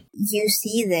 Mm-hmm. You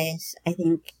see this, I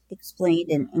think, explained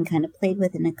and kind of played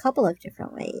with in a couple of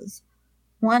different ways.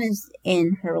 One is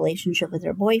in her relationship with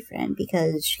her boyfriend,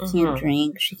 because she can't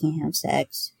drink, she can't have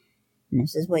sex, and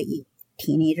this is what you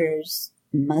teenagers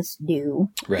must do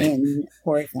in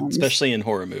horror films. Especially in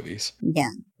horror movies.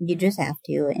 Yeah, you just have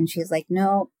to. And she's like,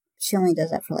 no, she only does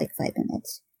that for like 5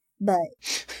 minutes. But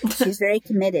she's very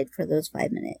committed for those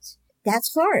 5 minutes.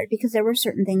 That's hard, because there were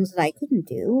certain things that I couldn't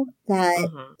do that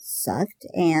sucked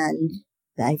and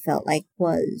that I felt like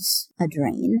was a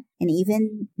drain. And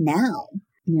even now,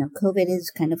 you know, COVID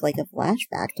is kind of like a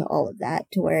flashback to all of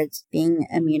that, to where it's being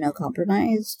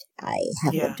immunocompromised. I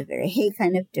have lived a very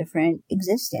kind of different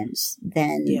existence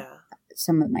than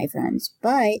some of my friends.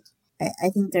 But I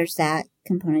think there's that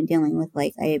component dealing with,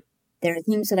 like, there are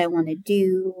things that I want to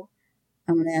do.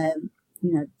 I want to,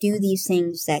 you know, do these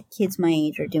things that kids my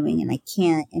age are doing, and I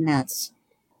can't, and that's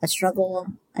a struggle.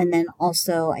 And then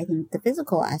also, I think the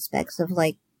physical aspects of,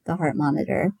 like, the heart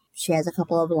monitor. She has a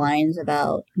couple of lines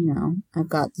about, you know, I've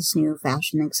got this new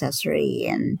fashion accessory,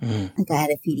 and like I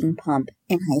had a feeding pump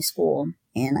in high school,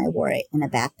 and I wore it in a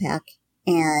backpack,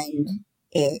 and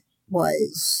it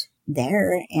was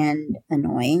there and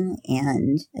annoying,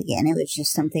 and again, it was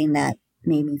just something that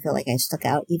made me feel like I stuck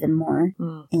out even more,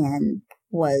 and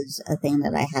was a thing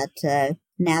that I had to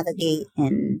navigate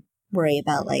and worry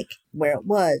about, like, where it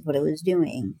was, what it was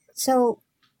doing. So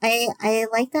I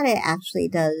like that it actually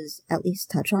does at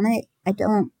least touch on it. I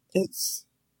don't, it's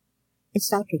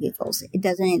Dr. Giggles.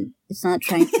 It's not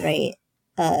trying to write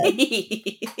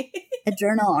a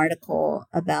journal article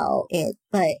about it,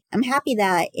 but I'm happy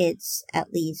that it's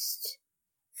at least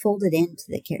folded into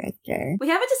the character. We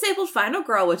have a disabled final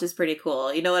girl, which is pretty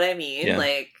cool. You know what I mean? Yeah.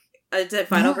 Like, a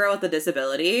final girl with a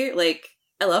disability. Like,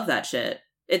 I love that shit.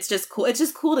 It's just cool. It's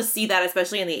just cool to see that,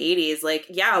 especially in the 80s. Like,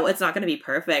 yeah, it's not going to be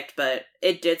perfect, but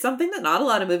it did something that not a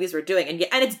lot of movies were doing. And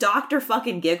it's Dr.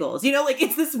 fucking Giggles. You know, like,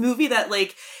 it's this movie that,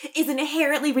 like, is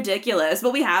inherently ridiculous,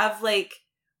 but we have, like,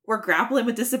 we're grappling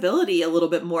with disability a little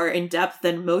bit more in depth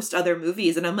than most other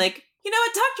movies. And I'm like, you know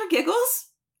what, Dr. Giggles?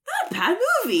 Not a bad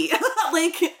movie.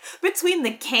 Like, between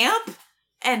the camp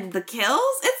and the kills,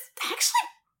 it's actually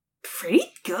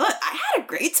pretty good. I had a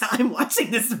great time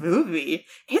watching this movie.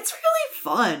 It's really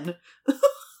fun.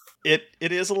 It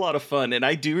is a lot of fun, and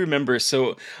I do remember.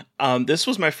 So, this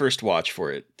was my first watch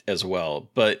for it as well,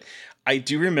 but I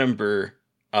do remember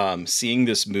seeing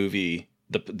this movie,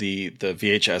 the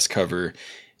VHS cover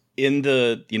in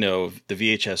the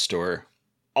VHS store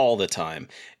all the time,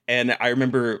 and I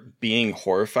remember being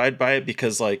horrified by it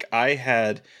because, like, I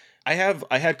had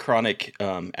chronic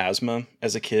asthma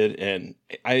as a kid, and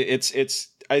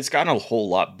it's gotten a whole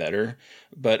lot better.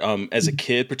 But as a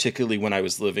kid, particularly when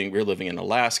we were living in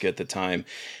Alaska at the time,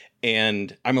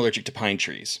 and I'm allergic to pine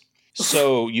trees.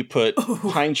 So you put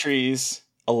pine trees,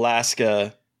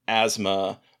 Alaska,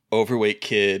 asthma, overweight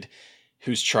kid,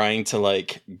 who's trying to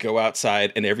like go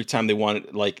outside, and every time they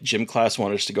wanted, like gym class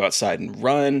wanted us to go outside and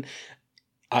run,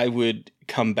 I would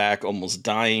come back almost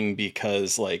dying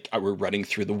because like we're running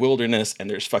through the wilderness and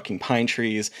there's fucking pine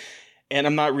trees. And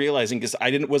I'm not realizing, because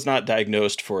was not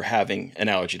diagnosed for having an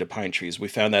allergy to pine trees. We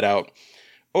found that out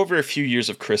over a few years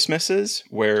of Christmases,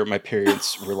 where my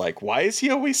parents were like, why is he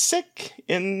always sick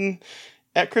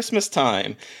at Christmas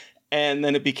time? And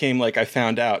then it became like I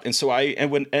found out. And so I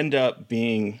would end up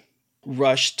being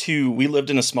rushed to, we lived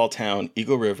in a small town,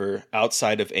 Eagle River,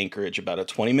 outside of Anchorage, about a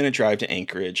 20-minute drive to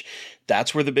Anchorage.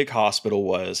 That's where the big hospital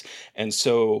was. And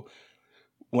so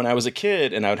when I was a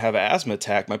kid and I would have an asthma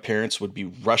attack, my parents would be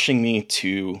rushing me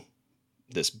to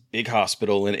this big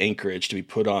hospital in Anchorage to be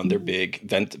put on their big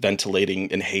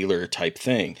ventilating inhaler type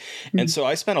thing. Mm-hmm. And so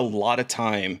I spent a lot of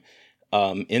time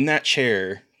in that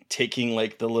chair taking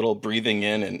like the little breathing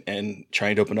in and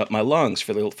trying to open up my lungs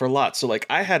for a lot. So like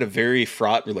I had a very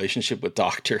fraught relationship with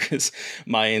doctors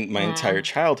my entire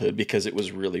childhood, because it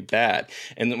was really bad.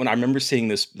 And when I remember seeing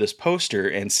this poster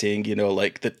and seeing, you know,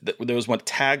 like there was one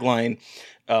tagline.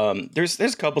 There's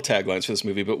a couple taglines for this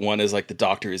movie, but one is like, the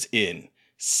doctor is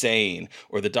insane,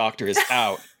 or the doctor is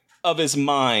out of his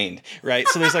mind. Right.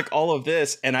 So there's like all of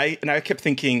this. And I kept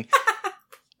thinking,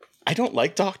 I don't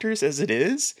like doctors as it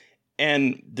is.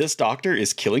 And this doctor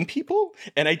is killing people.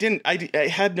 And I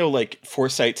had no like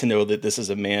foresight to know that this is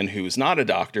a man who's not a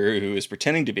doctor, who is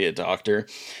pretending to be a doctor.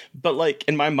 But like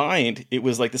in my mind, it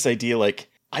was like this idea, like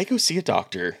I go see a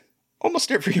doctor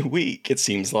almost every week, it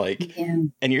seems like. Yeah.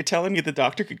 And you're telling me the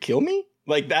doctor could kill me?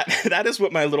 Like that is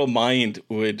what my little mind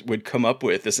would come up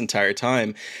with this entire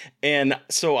time. And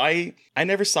so I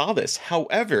never saw this.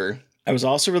 However, I was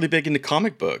also really big into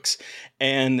comic books,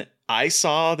 and I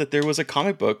saw that there was a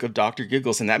comic book of Dr.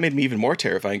 Giggles, and that made me even more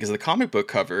terrifying, because the comic book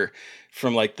cover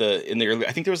from like in the early,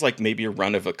 I think there was like maybe a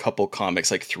run of a couple comics,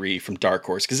 like 3 from Dark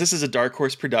Horse, because this is a Dark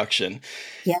Horse production.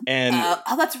 Yeah. And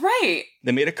that's right.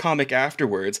 They made a comic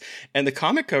afterwards, and the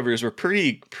comic covers were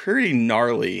pretty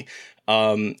gnarly.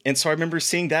 And so I remember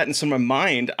seeing that, and so in my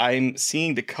mind, I'm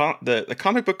seeing the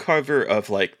comic book cover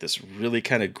of like this really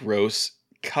kind of gross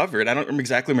cover, and I don't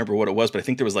exactly remember what it was, but I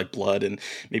think there was like blood, and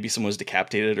maybe someone was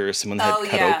decapitated, or someone had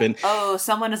cut open. Oh,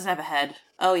 someone doesn't have a head.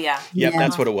 Oh yeah. Yep,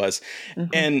 that's what it was. Mm-hmm.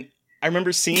 And I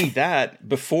remember seeing that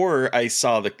before I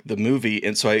saw the movie,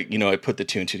 and so I put the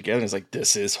 2 and 2 together, and I was like,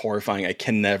 this is horrifying. I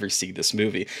can never see this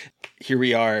movie. Here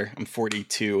we are. I'm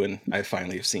 42, and I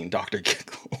finally have seen Dr.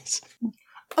 Giggles. Okay,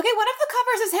 one of the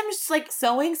covers is him just like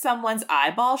sewing someone's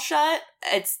eyeball shut.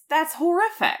 That's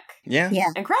horrific. Yeah.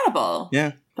 Incredible.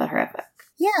 Yeah. But horrific.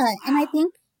 Yeah, and I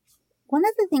think one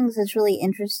of the things that's really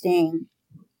interesting,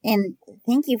 and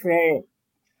thank you for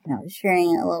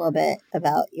sharing a little bit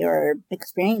about your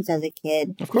experience as a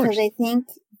kid. Of course. Because I think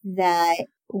that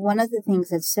one of the things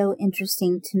that's so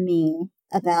interesting to me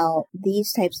about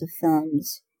these types of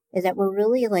films is that we're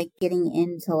really like getting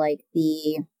into like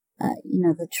the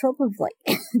trope of like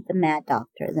the mad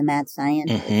doctor, the mad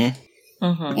scientist. Mm-hmm.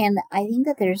 Mm-hmm. And I think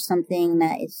that there's something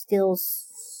that is still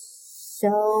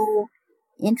so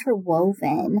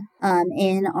interwoven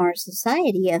in our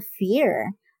society of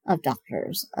fear of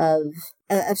doctors, of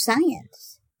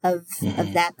science, of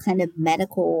that kind of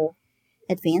medical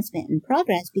advancement and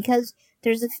progress, because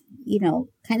there's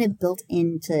kind of built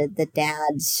into the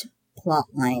dad's plot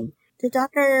line. The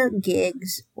Dr.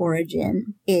 Giggles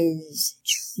origin is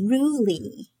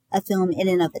truly a film in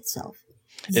and of itself.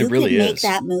 It really is. You could make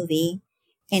that movie,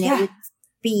 and it would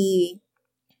be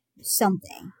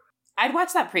something. I'd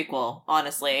watch that prequel,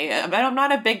 honestly. I'm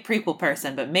not a big prequel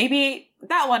person, but maybe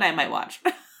that one I might watch.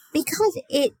 Because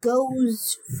it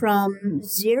goes from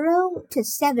 0 to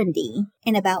 70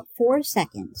 in about 4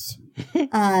 seconds.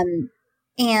 And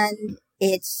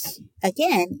it's,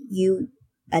 again,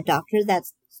 a doctor that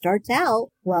starts out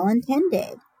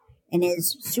well-intended and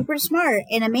is super smart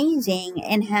and amazing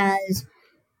and has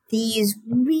these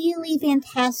really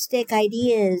fantastic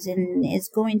ideas and is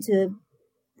going to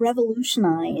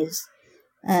revolutionize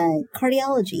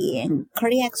cardiology and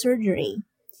cardiac surgery.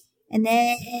 And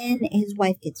then his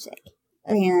wife gets sick.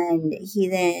 And he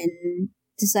then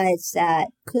decides that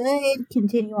could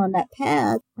continue on that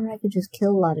path, or I could just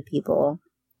kill a lot of people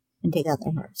and take out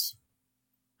their hearts.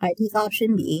 I take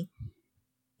option B,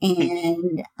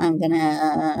 and I'm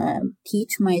gonna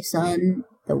teach my son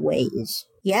the ways.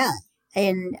 Yeah,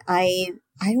 and I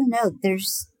don't know,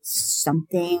 there's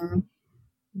something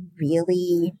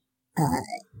really,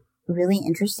 really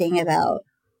interesting about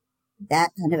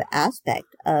that kind of aspect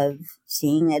of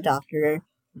seeing a doctor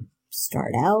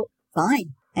start out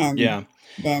fine and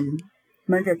then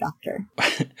murder doctor.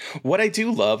 What I do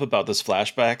love about those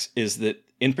flashbacks is that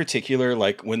in particular,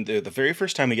 like when the very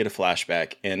first time we get a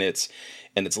flashback, and it's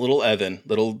little Evan,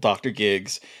 little Dr.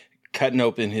 Giggles, cutting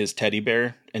open his teddy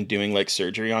bear and doing like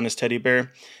surgery on his teddy bear,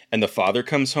 and the father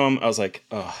comes home. I was like,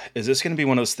 oh, is this going to be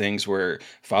one of those things where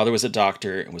father was a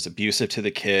doctor and was abusive to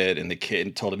the kid, and the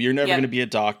kid told him, you're never going to be a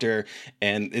doctor,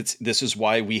 and this is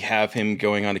why we have him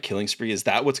going on a killing spree? Is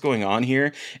that what's going on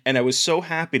here? And I was so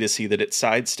happy to see that it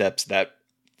sidesteps that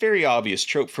very obvious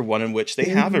trope for one in which they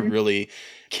have a really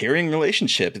caring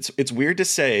relationship. It's weird to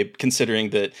say, considering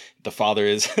that the father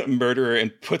is a murderer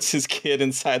and puts his kid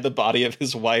inside the body of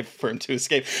his wife for him to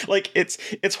escape. Like,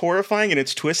 it's horrifying and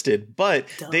it's twisted, but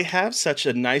they have such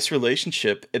a nice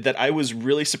relationship that I was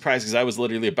really surprised, because I was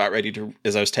literally about ready to,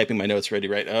 as I was typing my notes, ready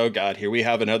to write, oh God, here we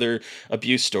have another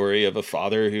abuse story of a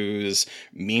father who's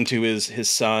mean to his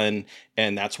son,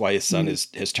 and that's why his son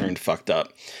has turned fucked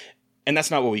up. And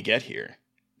that's not what we get here.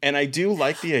 And I do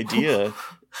like the idea.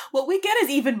 What we get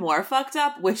is even more fucked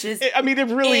up, which is, I mean, it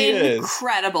really is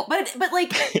incredible. But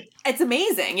like, it's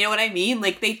amazing. You know what I mean?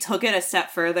 Like, they took it a step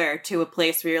further to a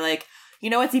place where you're like, you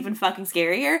know what's even fucking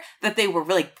scarier? That they were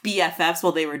really BFFs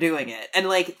while they were doing it. And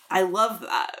like, I love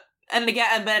that. And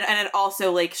again, and it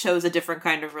also like shows a different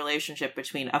kind of relationship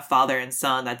between a father and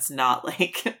son that's not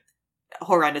like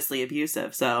horrendously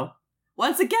abusive. So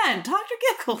once again, Dr.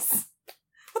 Giggles.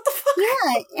 What the fuck?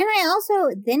 Yeah, and I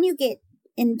also, then you get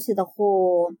into the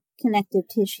whole connective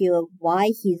tissue of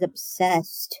why he's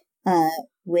obsessed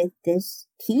with this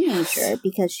teenager,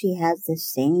 because she has the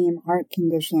same heart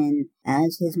condition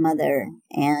as his mother,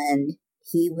 and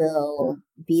he will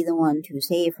be the one to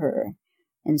save her.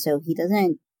 And so he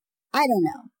doesn't, I don't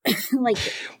know. Like,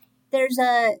 there's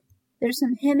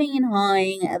some hemming and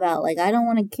hawing about, like, I don't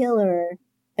want to kill her,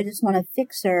 I just want to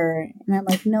fix her. And I'm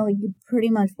like, no, you pretty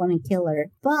much want to kill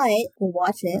her. But we'll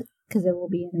watch it, because it will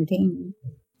be entertaining.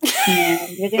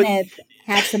 And you're going to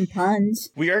have some puns.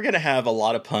 We are going to have a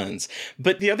lot of puns.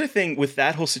 But the other thing with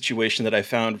that whole situation that I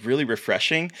found really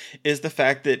refreshing is the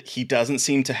fact that he doesn't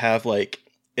seem to have, like,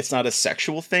 it's not a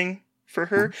sexual thing for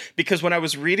her. Because when I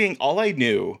was reading, all I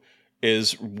knew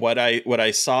is what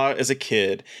I saw as a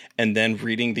kid, and then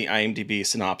reading the IMDb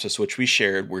synopsis, which we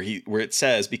shared, where it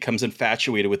says becomes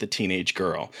infatuated with a teenage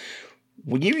girl.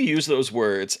 When you use those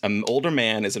words, an older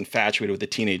man is infatuated with a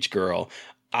teenage girl,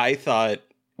 I thought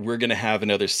we're going to have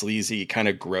another sleazy, kind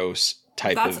of gross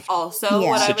type of situation. That's also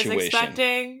what I was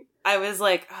expecting. I was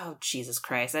like, oh, Jesus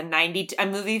Christ. A movie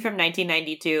from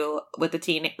 1992 with a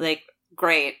teen, like,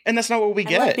 great. And that's not what we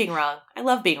get. I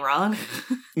love being wrong.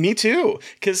 Me too.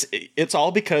 Because it's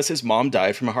all because his mom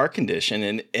died from a heart condition.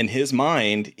 And in his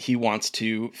mind, he wants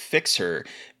to fix her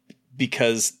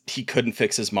because he couldn't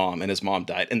fix his mom and his mom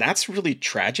died. And that's really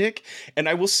tragic. And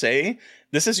I will say,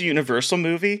 this is a Universal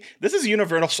movie. This is a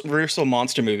Universal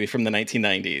monster movie from the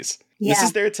 1990s. Yeah. This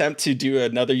is their attempt to do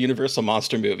another Universal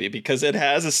monster movie, because it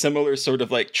has a similar sort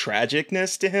of like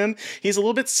tragicness to him. He's a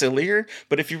little bit sillier,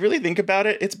 but if you really think about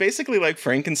it, it's basically like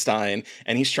Frankenstein,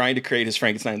 and he's trying to create his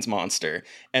Frankenstein's monster,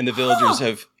 and the villagers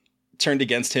have turned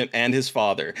against him and his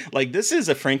father. Like, this is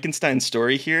a Frankenstein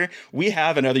story here. We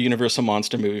have another Universal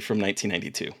monster movie from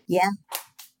 1992. Yeah.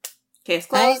 Case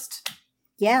closed.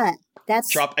 Yeah. I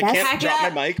can't drop my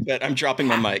mic, but I'm dropping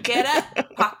my mic. Get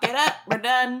up, pop it up, we're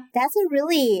done. That's a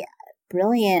really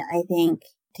brilliant, I think,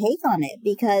 take on it,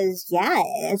 because, yeah,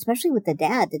 especially with the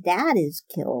dad is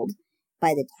killed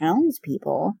by the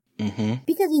townspeople. Mm-hmm.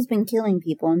 Because he's been killing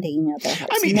people and taking out their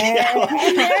hearts. I mean,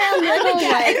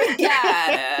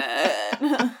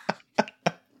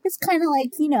 it's kind of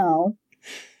like, you know,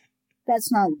 that's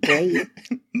not great.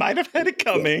 Might have had it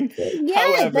coming. Yeah,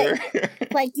 however,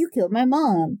 but, like, you killed my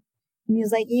mom. And he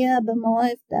was like, yeah, but my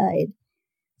wife died.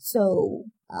 So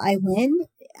I win.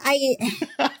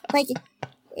 Like,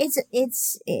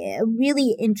 it's a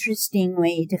really interesting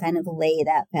way to kind of lay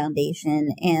that foundation,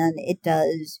 and it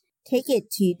does take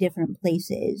it to different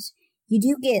places. You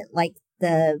do get, like,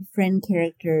 the friend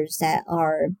characters that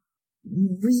are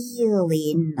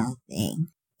really nothing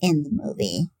in the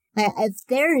movie. If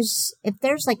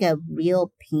there's like a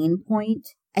real pain point,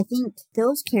 I think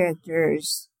those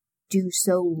characters do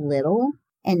so little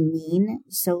and mean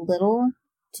so little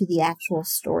to the actual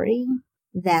story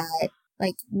that,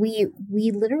 like, we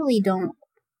literally don't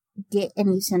get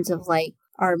any sense of, like,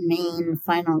 our main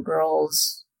final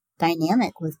girl's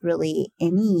dynamic with really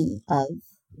any of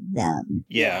them.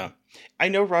 Yeah. I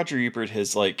know Roger Ebert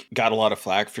has like got a lot of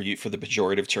flack for the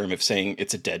pejorative term of saying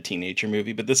it's a dead teenager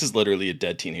movie, but this is literally a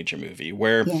dead teenager movie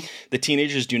where the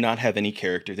teenagers do not have any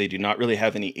character. They do not really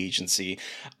have any agency.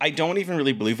 I don't even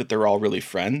really believe that they're all really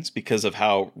friends because of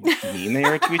how mean they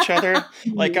are to each other.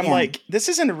 Like, I'm like, this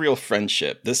isn't a real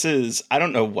friendship. This is, I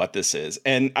don't know what this is.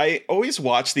 And I always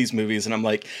watch these movies and I'm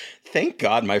like, thank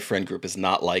God my friend group is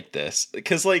not like this.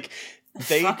 Because like,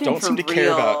 they don't seem to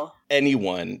care about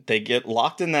anyone. They get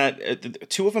locked in that.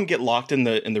 Two of them get locked in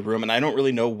the room, and I don't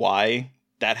really know why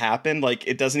that happened. Like,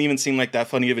 it doesn't even seem like that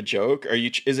funny of a joke. Are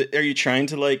you trying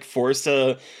to like force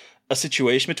a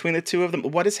situation between the two of them?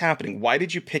 What is happening? Why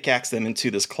did you pickaxe them into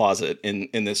this closet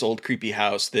in this old creepy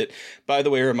house that, by the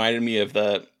way, reminded me of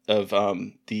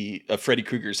Freddy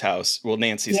Krueger's house? Well,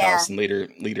 Nancy's house in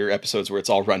later episodes where it's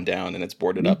all run down and it's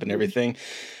boarded up and everything.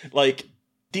 Like,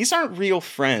 these aren't real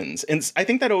friends. And I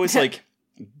think that always like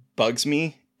bugs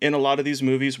me in a lot of these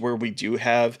movies where we do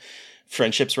have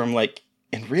friendships where I'm like,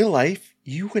 in real life,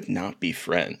 you would not be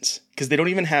friends. Because they don't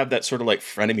even have that sort of like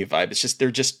frenemy vibe. It's just,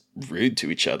 they're just rude to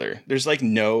each other. There's like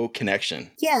no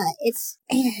connection. Yeah, it's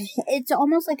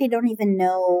almost like they don't even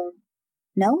know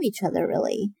each other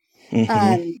really.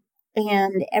 Mm-hmm.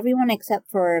 And everyone except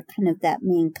for kind of that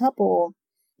main couple,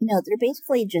 they're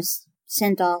basically just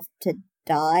sent off to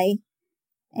die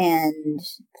and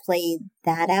play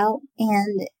that out.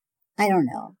 And I don't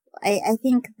know. I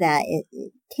think that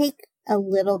it take a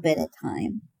little bit of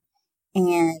time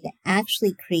and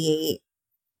actually create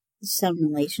some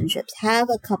relationships. Have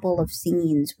a couple of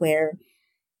scenes where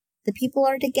the people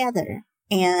are together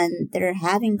and they're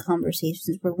having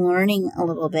conversations. We're learning a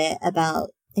little bit about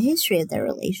the history of their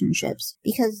relationships,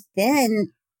 because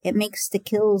then it makes the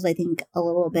kills, I think, a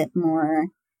little bit more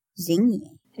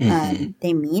zingy. Mm-hmm.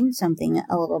 They mean something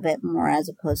a little bit more as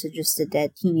opposed to just a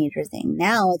dead teenager thing.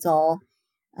 Now it's all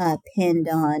pinned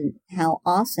on how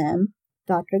awesome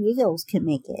Dr. Giggles can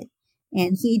make it.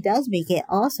 And he does make it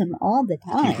awesome all the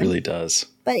time. He really does.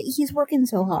 But he's working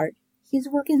so hard. He's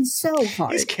working so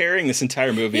hard. He's carrying this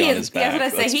entire movie on his back.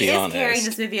 That's what I say. He is carrying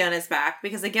this movie on his back.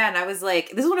 Because again, I was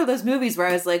like, this is one of those movies where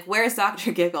I was like, where's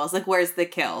Dr. Giggles? Like, where's the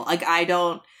kill? Like, I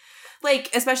don't... Like,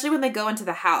 especially when they go into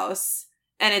the house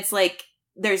and it's like,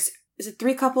 is it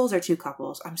 3 couples or 2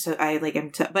 couples?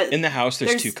 But in the house,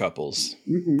 there's 2 couples.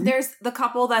 Mm-hmm. There's the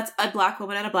couple that's a black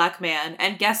woman and a black man,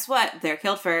 and guess what? They're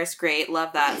killed first. Great,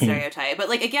 love that stereotype. But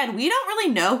like again, we don't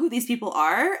really know who these people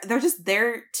are. They're just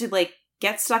there to like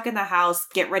get stuck in the house,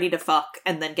 get ready to fuck,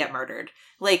 and then get murdered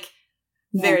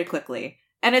very quickly.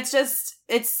 And it's just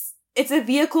it's a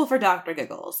vehicle for Dr.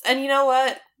 Giggles, and you know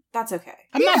what? That's okay.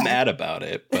 I'm not mad about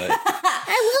it, but but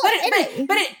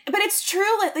it's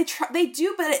true. Like they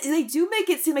do make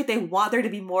it seem like they want there to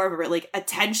be more of a like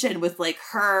attention with like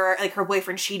her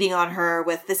boyfriend cheating on her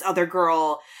with this other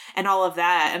girl and all of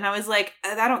that. And I was like,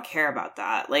 I don't care about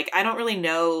that. Like, I don't really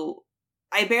know.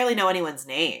 I barely know anyone's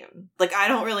name. Like, I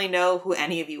don't really know who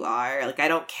any of you are. Like, I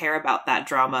don't care about that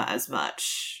drama as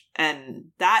much.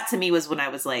 And that to me was when I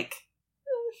was like,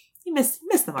 you missed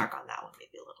the mark on that one.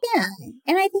 Yeah,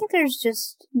 and I think there's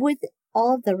just, with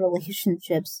all of the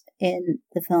relationships in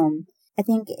the film, I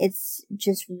think it's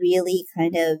just really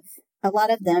kind of, a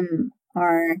lot of them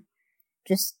are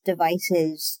just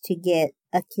devices to get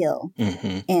a kill.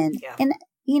 Mm-hmm. And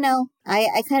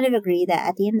I kind of agree that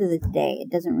at the end of the day, it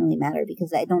doesn't really matter,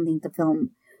 because I don't think the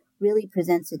film really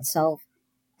presents itself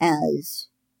as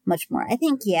much more. I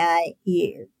think,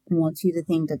 it wants you to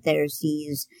think that there's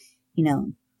these,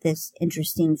 this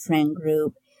interesting friend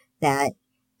group, that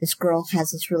this girl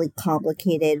has this really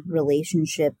complicated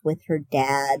relationship with her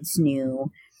dad's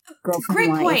new girlfriend. Great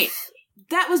wife. point.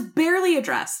 That was barely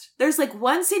addressed. There's like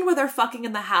one scene where they're fucking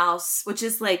in the house, which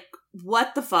is like,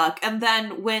 what the fuck? And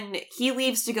then when he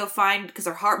leaves to go find, because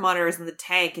her heart monitor is in the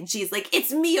tank, and she's like,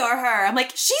 it's me or her. I'm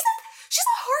like, she's a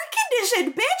heart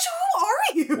condition, bitch. Who are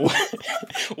you?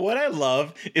 What I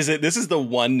love is that this is the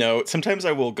one note. Sometimes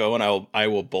I will go and I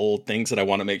will bold things that I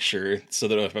want to make sure, so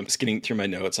that if I'm skimming through my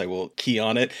notes, I will key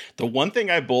on it. The one thing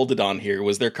I bolded on here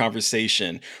was their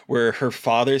conversation where her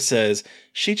father says,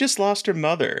 she just lost her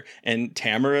mother. And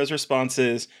Tamara's response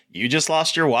is, you just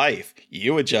lost your wife.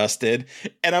 You adjusted.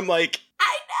 And I'm like,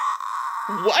 I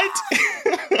know. What?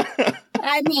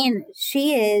 I mean,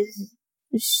 she is.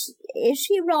 Is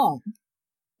she wrong?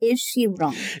 Is she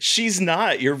wrong? She's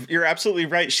not. You're absolutely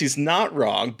right. She's not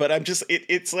wrong. But I'm just,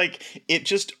 it's like, it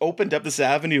just opened up this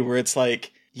avenue where it's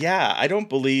like, yeah, I don't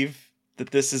believe that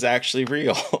this is actually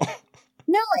real.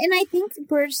 No, and I think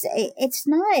it's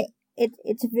not,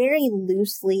 it's very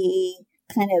loosely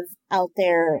kind of out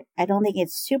there. I don't think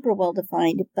it's super well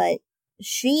defined, but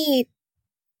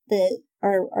the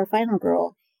our final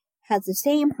girl, has the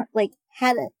same, like,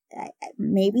 had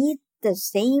maybe the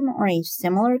same or a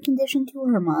similar condition to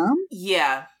her mom.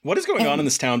 Yeah. What is going on in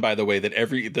this town, by the way, that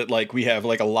we have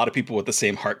like a lot of people with the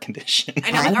same heart condition?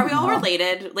 I know, like, are we all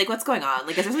related? Like, what's going on?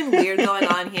 Like, is there something weird going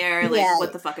on here? Like,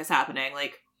 what the fuck is happening?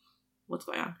 Like, what's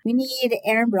going on? We need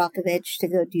Aaron Brockovich to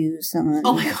go do some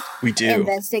Oh my God. We do.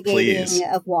 investigating Please.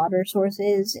 of water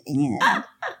sources and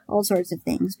all sorts of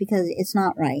things, because it's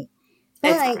not right.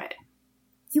 But It's not right.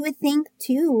 you would think,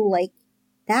 too, like,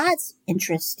 that's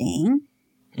interesting.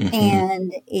 Mhm.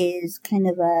 And is kind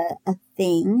of a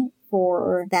thing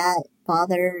for that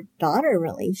father-daughter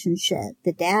relationship.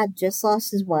 The dad just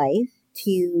lost his wife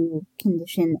to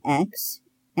condition X.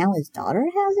 Now his daughter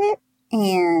has it.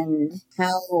 And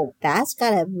how that's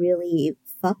gotta really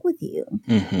fuck with you.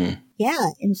 Mhm.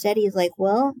 Yeah, instead he's like,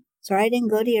 well, sorry I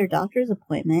didn't go to your doctor's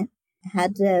appointment. I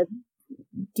had to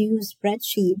do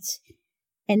spreadsheets.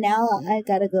 And now I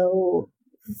gotta go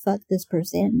fuck this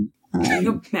person.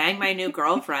 Go bang my new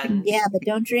girlfriend. Yeah, but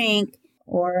don't drink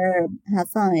or have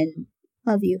fun.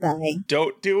 Love you, bye.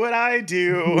 Don't do what I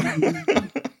do.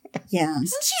 Yeah.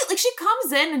 Isn't she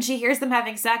comes in and she hears them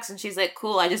having sex and she's like,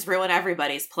 cool, I just ruined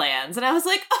everybody's plans. And I was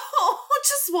like, oh, I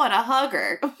just want to hug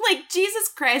her. I'm like, Jesus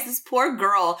Christ, this poor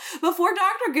girl. Before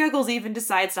Dr. Giggles even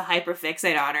decides to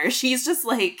hyperfixate on her, she's just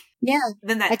like, yeah.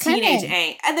 Then that teenage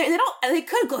angst. And they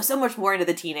could go so much more into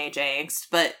the teenage angst,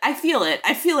 but I feel it.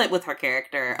 I feel it with her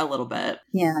character a little bit.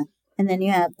 Yeah. And then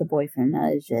you have the boyfriend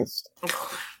that is just...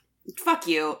 Fuck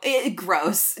you.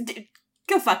 Gross.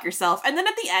 Go fuck yourself. And then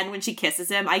at the end, when she kisses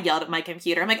him, I yelled at my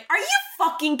computer. I'm like, are you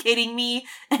fucking kidding me?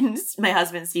 And my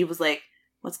husband, Steve, was like,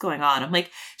 what's going on? I'm like,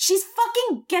 she's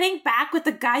fucking getting back with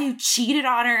the guy who cheated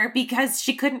on her because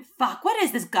she couldn't fuck. What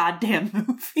is this goddamn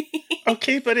movie?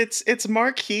 Okay, but it's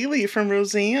Mark Healy from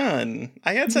Roseanne.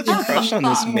 I had such a crush on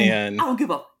this man. I don't give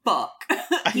a fuck.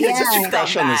 I had such a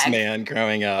crush on this man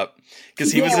growing up.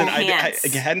 Because he was in, I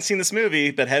hadn't seen this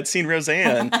movie, but had seen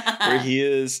Roseanne, where he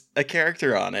is a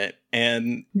character on it.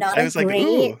 And I was like,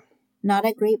 ooh. Not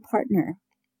a great partner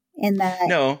in that.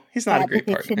 No, he's not a great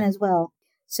partner. As well.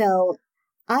 So,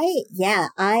 I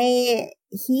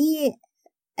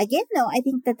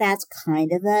think that's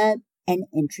kind of an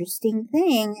interesting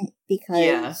thing,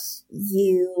 because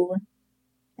in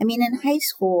high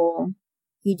school,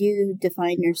 you do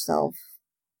define yourself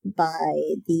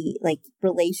by the, like,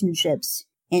 relationships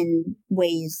in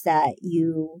ways that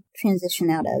you transition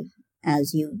out of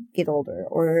as you get older,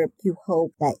 or you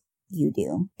hope that you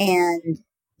do. And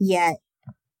yet,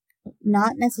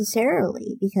 not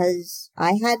necessarily, because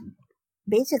I had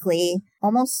basically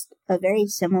almost a very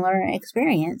similar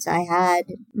experience. I had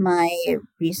my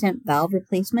recent valve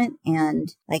replacement,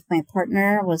 and, like, my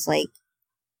partner was like,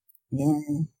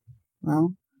 yeah,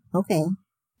 well, okay.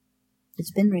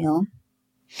 It's been real.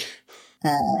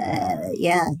 We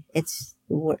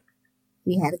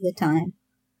had a good time.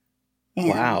 And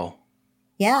wow.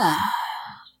 Yeah.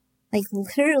 Like,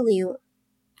 literally,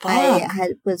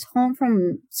 I was home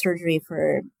from surgery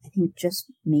for, I think,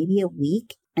 just maybe a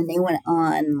week, and they went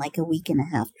on, like, a 1.5 week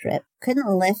trip. Couldn't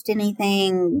lift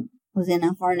anything, was in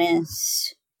a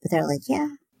harness, but they're like,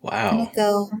 yeah. Wow.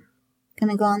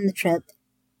 Gonna go on the trip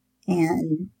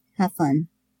and have fun,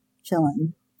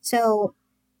 chilling. So,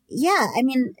 yeah,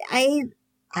 I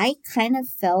kind of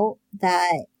felt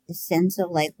that sense of,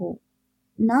 like,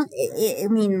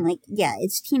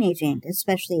 it's teenage angst,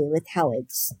 especially with how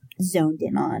it's zoned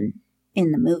in on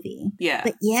in the movie. Yeah.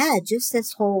 But yeah, just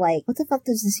this whole, like, what the fuck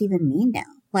does this even mean now?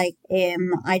 Like,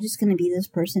 am I just going to be this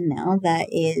person now that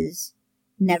is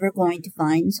never going to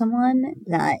find someone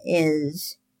that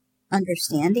is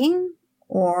understanding,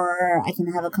 or I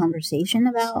can have a conversation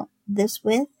about this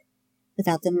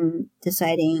without them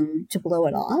deciding to blow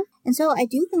it off? And so I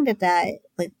do think that,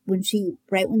 like, when she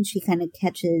kind of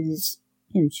catches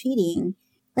him cheating,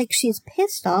 like, she's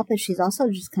pissed off, but she's also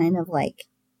just kind of, like,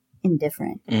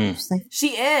 indifferent. Just like,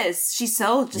 she is. She's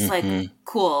so just like,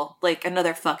 cool. Like,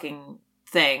 another fucking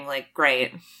thing. Like,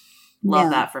 great.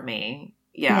 Love that for me.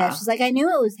 Yeah. She's like, I knew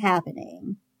it was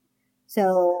happening.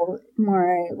 So,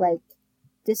 more like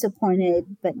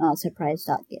disappointed, but not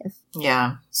surprised.gif.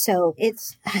 Yeah. So,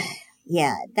 it's,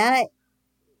 that,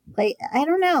 like, I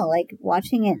don't know, like,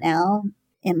 watching it now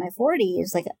in my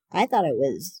 40s, like, I thought it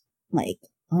was, like,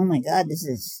 oh my God, this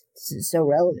is so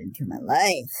relevant to my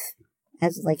life.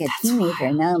 As, like, a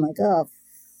teenager, now I'm like, oh,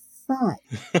 fuck.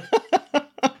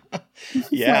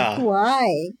 Yeah. Like,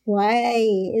 why? Why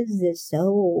is this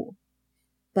so?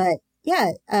 But,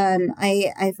 yeah,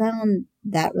 I found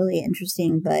that really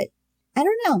interesting, but I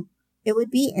don't know. It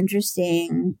would be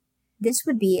interesting this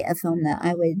would be a film that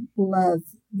I would love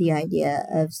the idea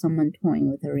of someone toying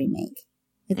with a remake.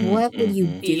 Like, what would you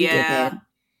do with it?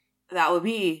 That would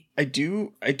be. I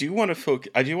do want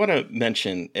to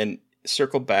mention and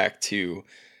circle back to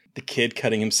the kid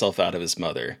cutting himself out of his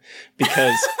mother,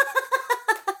 because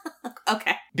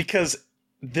okay. Because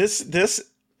this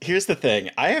here's the thing.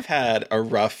 I have had a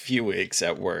rough few weeks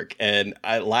at work, and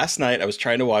last night I was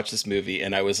trying to watch this movie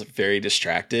and I was very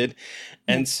distracted.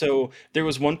 And so there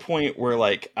was one point where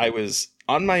like I was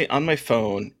on my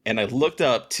phone and I looked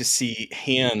up to see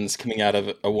hands coming out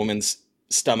of a woman's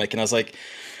stomach, and I was like,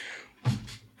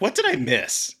 what did I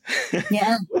miss?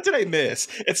 Yeah. What did I miss?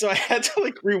 And so I had to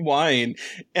like rewind,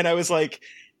 and I was like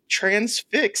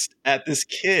transfixed at this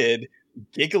kid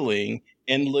giggling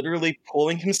and literally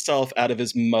pulling himself out of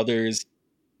his mother's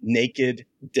naked,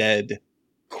 dead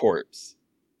corpse.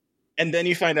 And then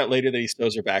you find out later that he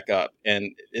sews her back up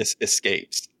and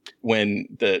escapes when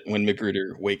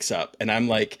Magruder wakes up. And I'm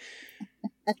like,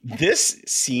 this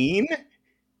scene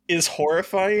is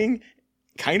horrifying,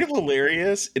 kind of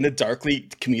hilarious in a darkly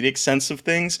comedic sense of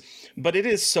things, but it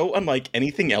is so unlike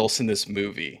anything else in this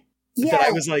movie that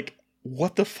I was like,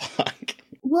 what the fuck?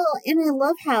 Well, and I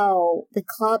love how the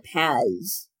cop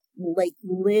has like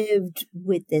lived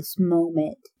with this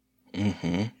moment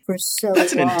for so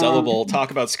That's long. an indelible,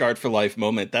 talk about scarred for life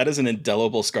moment. That is an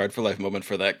indelible scarred for life moment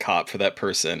for that cop, for that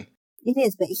person. It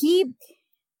is, but he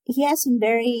has some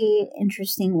very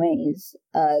interesting ways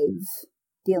of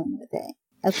dealing with it,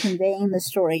 of conveying the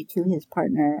story to his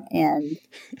partner, and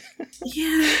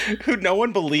who no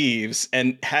one believes,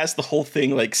 and has the whole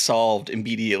thing like solved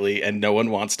immediately, and no one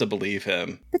wants to believe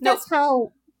him. But that's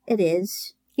how it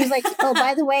is. He's like, oh,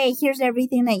 by the way, here's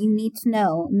everything that you need to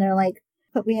know. And they're like,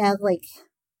 but we have like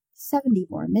 70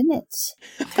 more minutes.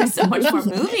 There's so much more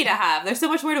movie to have. There's so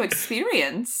much more to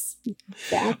experience.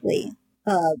 Exactly.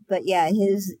 But yeah,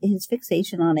 his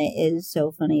fixation on it is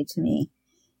so funny to me,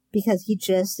 because he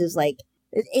just is like,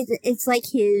 it's like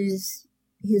his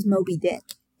Moby Dick.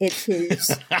 It's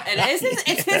his.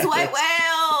 It's his white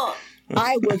whale.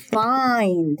 I will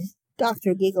find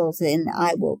Dr. Giggles and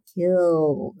I will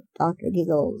kill Dr.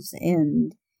 Giggles,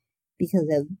 and because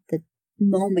of the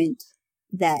moment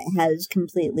that has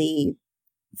completely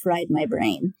fried my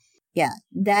brain. Yeah,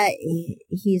 that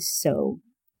he's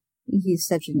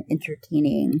such an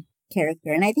entertaining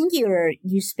character, and I think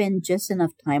you spend just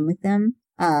enough time with them.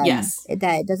 Yes,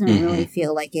 that it doesn't really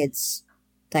feel like it's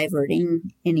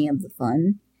diverting any of the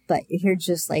fun. But you're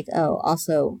just like, oh,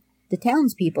 also the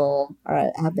townspeople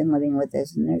have been living with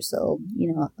this, and they're still,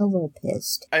 a little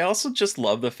pissed. I also just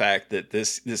love the fact that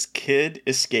this kid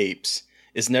escapes,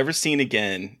 is never seen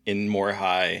again in Moore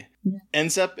High,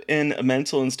 ends up in a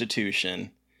mental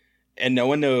institution, and no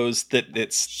one knows that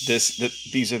that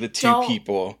these are the two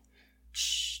people.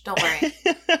 Shh, don't worry.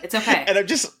 It's okay. And I'm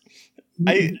just,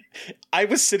 I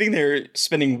was sitting there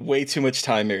spending way too much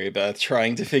time, Mary Beth,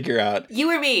 trying to figure out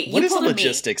you or me. What is the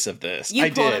logistics of this? I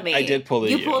did pull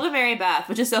you. You pulled a Mary Beth,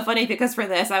 which is so funny because for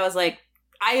this, I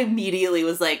immediately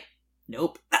was like,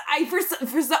 nope.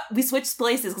 We switched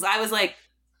places because I was like,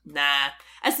 nah.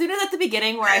 As soon as at the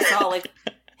beginning where I saw like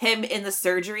him in the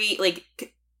surgery, like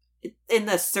in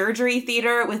the surgery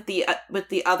theater with the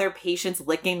other patients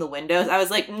licking the windows, I was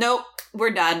like, nope,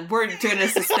 we're done. We're going to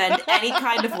suspend any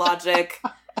kind of logic.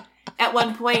 At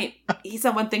one point,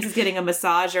 someone thinks he's getting a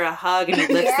massage or a hug, and he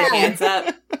lifts the hands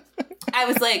up. I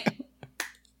was like,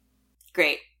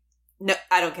 great. No,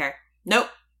 I don't care. Nope.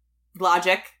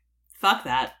 Logic. Fuck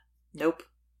that. Nope.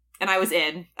 And I was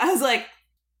in. I was like,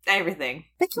 everything.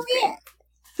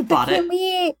 But I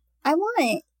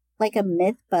want like a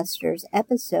Mythbusters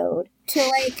episode to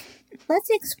like, let's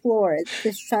explore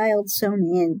this child sewn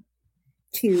in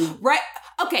to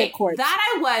okay, the corpse. That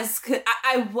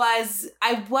I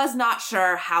was not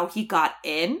sure how he got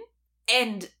in,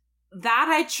 and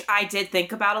that I did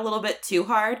think about a little bit too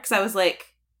hard, because I was like,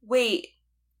 wait,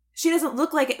 she doesn't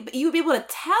look like it, but you would be able to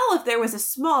tell if there was a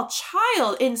small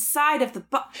child inside of the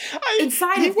body.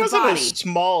 He wasn't a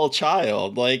small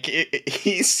child. Like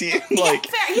he seemed like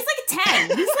fair. He's like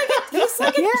 10. He's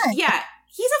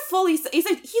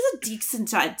a decent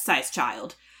sized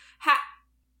child.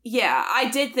 Yeah, I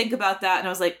did think about that, and I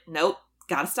was like, nope,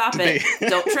 gotta stop it.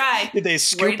 Don't try. Did they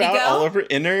scoop out all over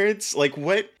innards? Like,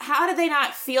 what? How did they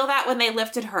not feel that when they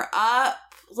lifted her up?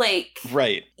 Like,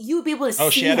 right. You would be able to see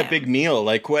she had him. a big meal.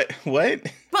 Like, what?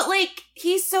 But, like,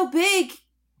 he's so big.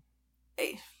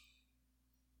 There's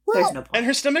no point. And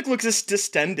her stomach looks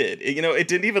distended. It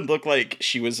didn't even look like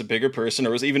she was a bigger person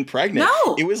or was even pregnant.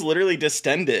 No. It was literally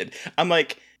distended. I'm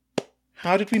like,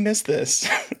 how did we miss this?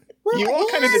 Well, You all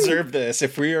kind of and deserve this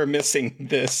if we are missing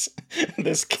this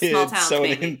kid. Small towns, So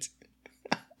baby.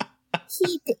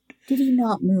 did he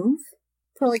not move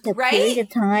for like a Right? period of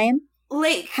time?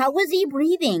 Like, How was he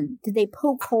breathing? Did they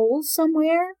poke holes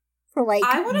somewhere for like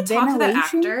I want to talk to that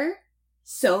ventilation? actor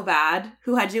so bad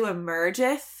who had to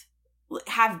emergeth,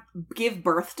 give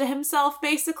birth to himself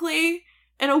basically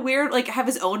in a weird, like, have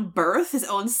his own birth, his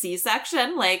own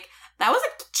C-section. Like, that was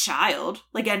a child,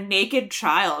 like a naked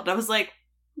child. I was like,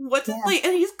 what? Yeah. Like,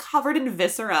 and he's covered in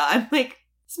viscera. I'm like,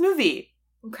 this movie,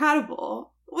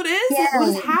 incredible. What is it? Yeah. What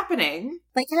is happening?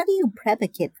 Like, how do you prep a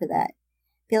kid for that?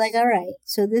 Be like, all right,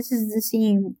 so this is the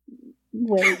scene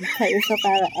where you cut yourself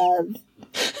out of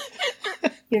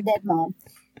your dead mom.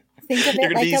 Think of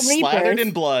You're it going to like be a slathered rebirth.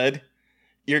 in blood.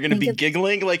 You're going to be Think of-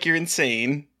 giggling like you're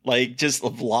insane. Like, just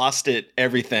have lost it,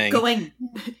 everything. Going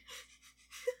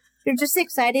You're just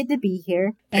excited to be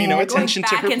here. Pay no and- attention to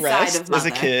back her inside breast of as a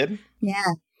mother. kid.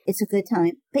 Yeah, it's a good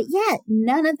time. But yeah,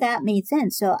 none of that made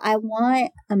sense. So I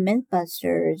want a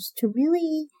Mythbusters to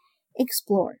really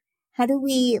explore. How do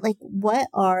we, like, what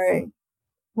are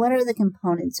the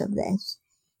components of this?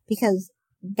 Because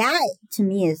that, to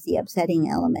me, is the upsetting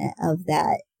element of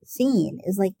that scene.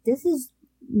 Is like, this is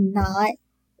not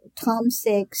Tom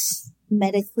Six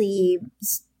medically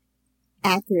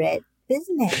accurate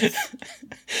business.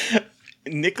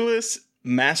 Nicholas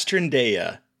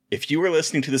Mastrandea, if you are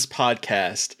listening to this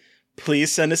podcast, please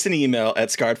send us an email at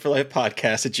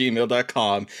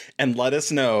scarredforlifepodcast@gmail.com and let us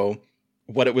know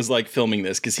what it was like filming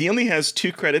this, because he only has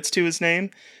 2 credits to his name,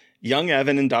 Young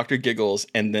Evan and Dr. Giggles,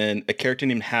 and then a character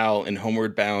named Hal in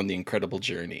Homeward Bound, The Incredible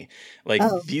Journey. Like,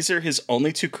 these are his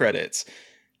only 2 credits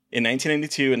in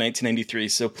 1992 and 1993.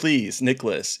 So please,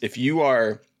 Nicholas, if you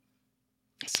are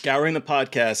scouring the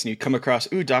podcast and you come across,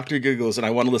 Dr. Giggles, and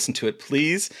I want to listen to it,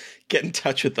 please get in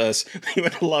touch with us. We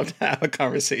would love to have a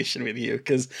conversation with you,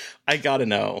 because I gotta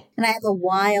know. And I have a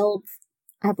wild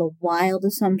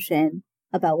assumption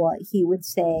about what he would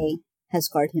say has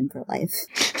scarred him for life.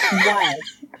 Wild.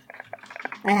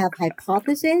 I have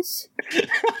hypothesis.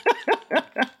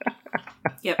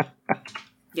 Yep.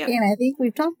 And I think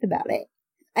we've talked about it.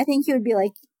 I think he would be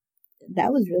like,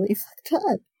 that was really fucked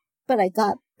up, but I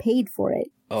got paid for it.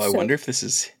 Oh, I wonder if this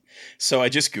is... So I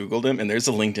just Googled him, and there's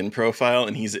a LinkedIn profile,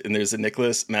 and there's a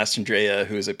Nicholas Mastrandrea,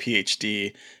 who is a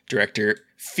PhD director,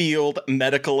 field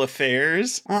medical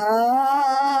affairs.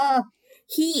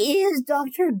 He is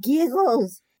Dr.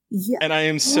 Giggles. Yeah. And I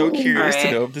am so curious to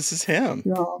Alright. know if this is him.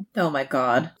 No, Oh my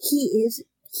god. he is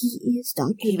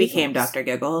Dr. He Giggles. became Dr.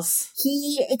 Giggles.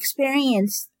 He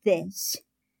experienced this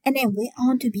and then went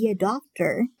on to be a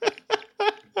doctor.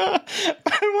 I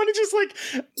want to just like,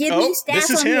 Give me stats this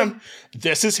is on him. him.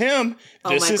 This is him. Oh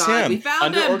This my is God, him. we found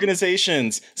Under him.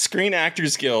 organizations, Screen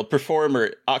Actors Guild,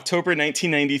 performer, October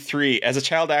 1993. As a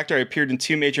child actor, I appeared in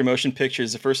 2 major motion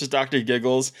pictures. The first is Dr.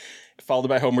 Giggles, followed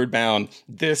by Homeward Bound.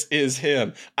 This is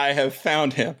him. I have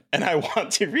found him, and I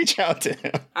want to reach out to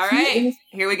him. All right,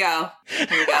 here we go.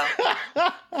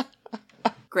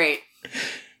 Great.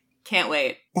 Can't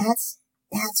wait. That's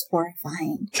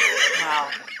horrifying. Wow.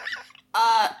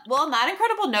 Well, on that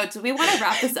incredible note, do we want to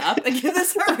wrap this up and give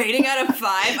this a rating out of 5?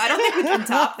 I don't think we can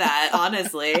top that,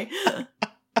 honestly.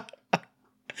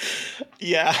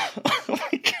 Yeah. Oh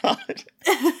my God.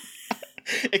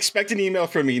 Expect an email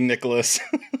from me, Nicholas.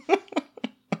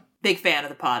 Big fan of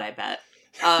the pod, I bet.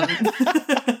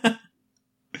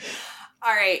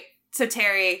 All right. So,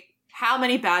 Terry, how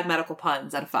many bad medical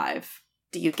puns out of 5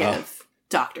 do you give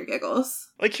Dr. Giggles?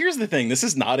 Like, here's the thing. This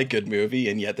is not a good movie,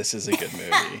 and yet this is a good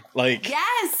movie. Like,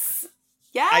 Yes.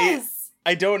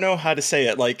 I don't know how to say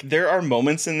it. Like, there are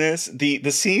moments in this. The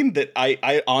scene that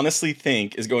I honestly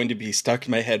think is going to be stuck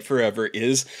in my head forever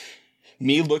is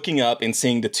me looking up and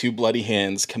seeing the 2 bloody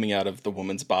hands coming out of the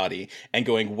woman's body and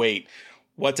going, wait,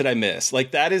 what did I miss?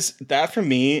 Like, that for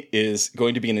me is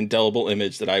going to be an indelible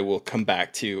image that I will come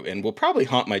back to and will probably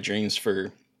haunt my dreams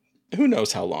for who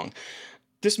knows how long.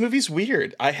 This movie's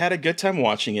weird. I had a good time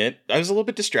watching it. I was a little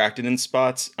bit distracted in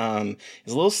spots. It's a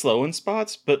little slow in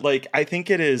spots, but like, I think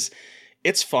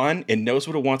it's fun. It knows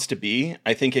what it wants to be.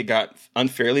 I think it got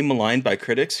unfairly maligned by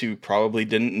critics who probably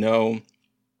didn't know.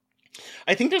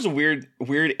 I think there's a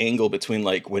weird angle between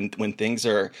like when things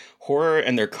are horror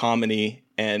and they're comedy,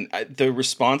 and the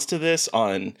response to this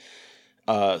on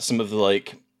some of the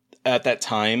like at that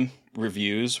time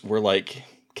reviews were like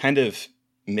kind of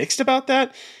mixed about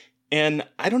that. And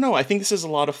I don't know. I think this is a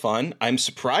lot of fun. I'm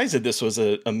surprised that this was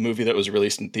a movie that was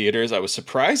released in theaters. I was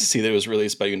surprised to see that it was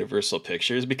released by Universal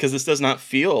Pictures, because this does not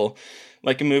feel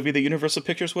like a movie that Universal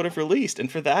Pictures would have released. And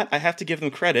for that, I have to give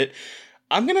them credit.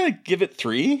 I'm going to give it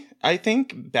 3, I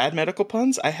think. Bad medical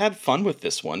puns. I had fun with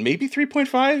this one. Maybe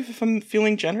 3.5 if I'm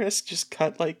feeling generous. Just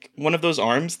cut like one of those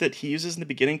arms that he uses in the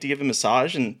beginning to give a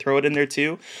massage and throw it in there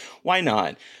too. Why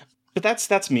not? But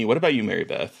that's me. What about you, Mary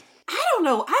Beth? I don't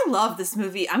know. I love this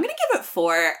movie. I'm gonna give it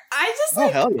 4. I just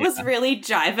was really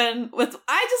jiving with.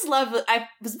 I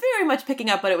was very much picking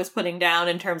up what it was putting down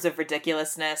in terms of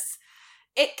ridiculousness.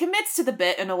 It commits to the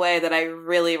bit in a way that I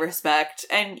really respect,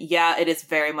 and yeah, it is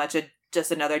very much just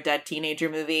another dead teenager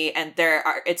movie. And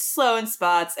it's slow in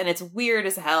spots, and it's weird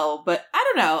as hell. But I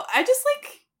don't know. I just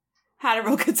had a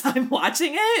real good time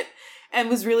watching it, and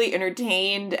was really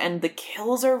entertained. And the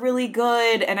kills are really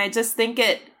good, and I just think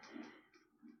it,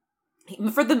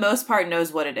 for the most part,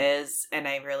 knows what it is, and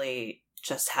I really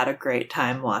just had a great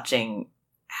time watching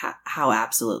how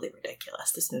absolutely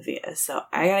ridiculous this movie is. So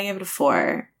I gotta give it a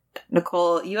 4.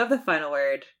 Nichole, you have the final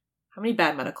word. How many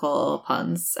bad medical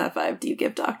puns out of 5 do you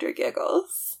give Dr.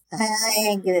 Giggles?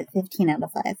 I give it 15 out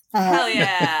of 5. Hell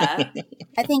yeah!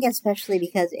 I think especially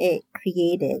because it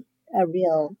created a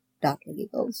real Dr.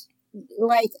 Giggles.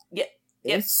 Like,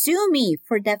 sue me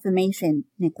for defamation,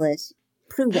 Nicholas.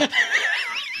 Prove it.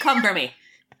 Come for me.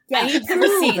 Yeah, I need the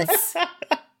receipts.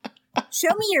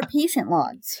 Show me your patient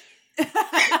logs.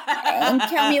 And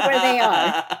tell me where they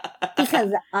are.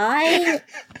 Because I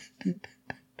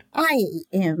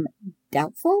am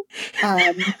doubtful.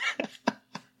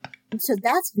 So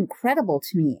that's incredible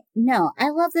to me. No, I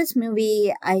love this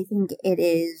movie. I think it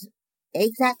is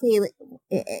exactly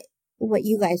what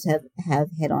you guys have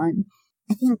hit on.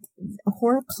 I think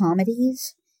horror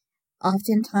comedies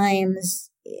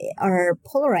oftentimes are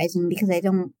polarizing because I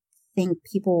don't think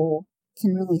people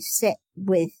can really sit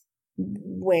with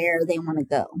where they want to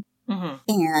go. Mm-hmm.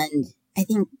 And I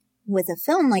think with a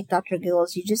film like Dr.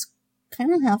 Giggles, you just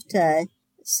kind of have to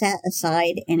set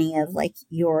aside any of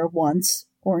your wants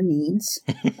or needs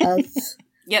of,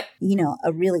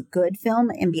 a really good film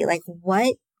and be like,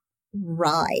 what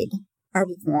ride are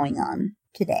we going on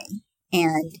today?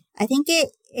 And I think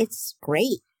it's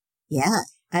great. Yeah,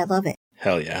 I love it.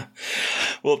 Hell yeah.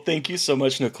 Well, thank you so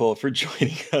much, Nichole, for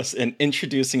joining us and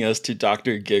introducing us to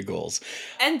Dr. Giggles.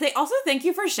 And they also thank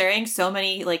you for sharing so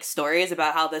many stories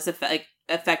about how this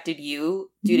affected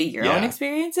you due to your own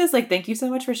experiences. Thank you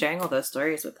so much for sharing all those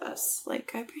stories with us. I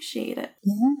appreciate it.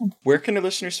 Yeah. Where can the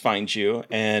listeners find you?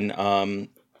 And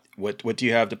what do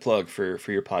you have to plug for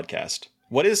your podcast?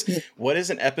 What is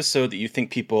an episode that you think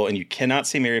people, and you cannot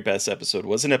say Mary Beth's episode,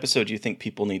 what's an episode you think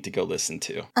people need to go listen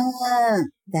to?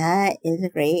 That is a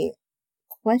great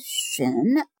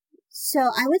question. So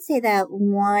I would say that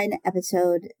one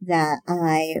episode that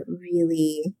I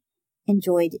really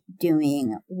enjoyed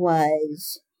doing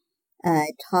was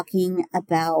talking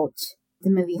about the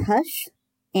movie Hush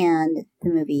and the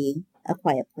movie A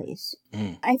Quiet Place.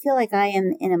 I feel like I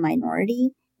am in a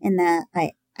minority in that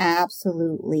I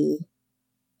absolutely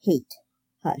hate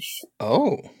Hush.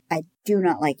 Oh. I do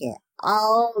not like it.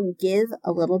 I'll give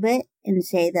a little bit and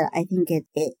say that I think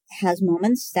it has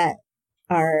moments that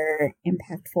are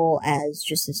impactful as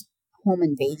just this home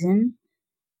invasion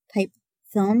type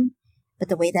film, but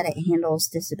the way that it handles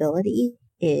disability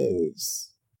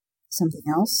is something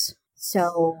else.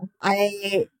 So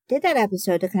I did that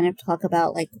episode to kind of talk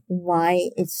about why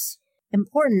it's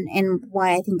important and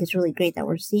why I think it's really great that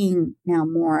we're seeing now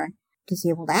more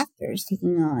disabled actors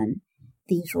taking on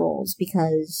these roles,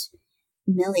 because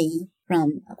Millie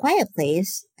from A Quiet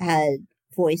Place had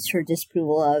voiced her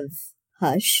disapproval of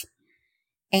Hush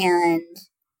and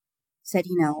said,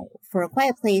 for A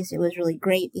Quiet Place, it was really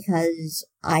great because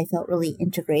I felt really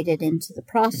integrated into the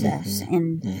process. Mm-hmm.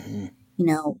 And, mm-hmm.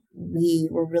 We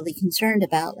were really concerned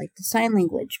about the sign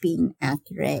language being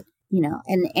accurate,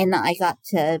 and I got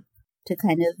to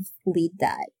kind of lead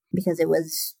that because it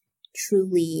was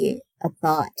truly a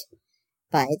thought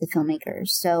by the filmmakers.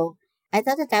 So I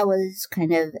thought that was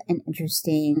kind of an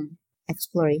interesting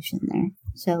exploration there.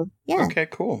 So, yeah. Okay,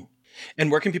 cool.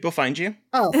 And where can people find you?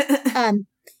 Oh,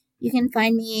 you can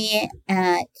find me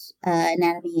at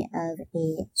Anatomy of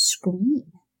a Scream.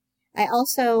 I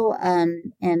also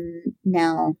am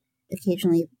now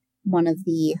occasionally one of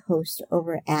the hosts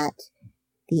over at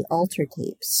the Alter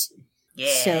Tapes.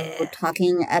 Yeah. So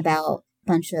talking about a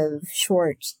bunch of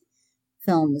short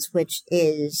films, which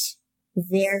is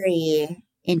very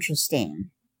interesting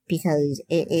because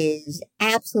it is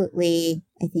absolutely,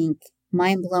 I think,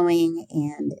 mind-blowing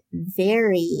and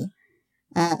very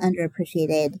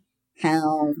underappreciated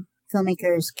how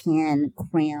filmmakers can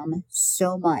cram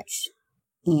so much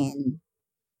in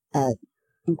an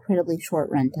incredibly short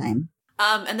runtime.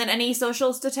 And then any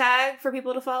socials to tag for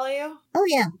people to follow you? Oh,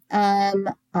 yeah.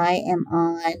 I am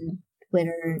on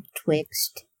Twitter,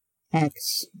 Twixt,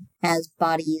 X, as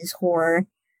Bodies Horror.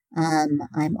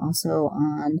 I'm also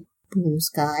on Blue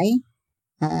Sky,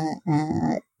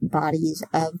 at Bodies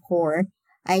of Horror.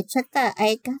 I checked that.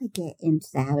 I gotta get into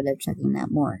the habit of checking that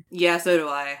more. Yeah, so do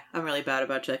I. I'm really bad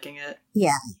about checking it.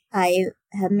 Yeah, I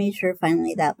have made sure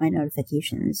finally that my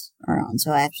notifications are on,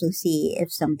 so I actually see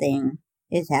if something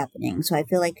is happening. So I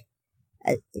feel like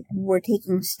we're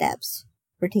taking steps.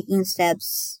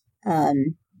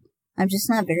 I'm just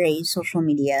not very social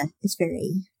media. It's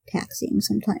very taxing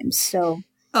sometimes. So.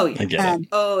 Oh yeah. I get it.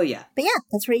 Oh yeah. But yeah,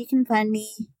 that's where you can find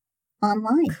me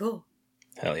online. Cool.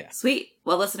 Hell yeah. Sweet.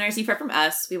 Well, listeners, you've heard from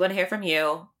us. We want to hear from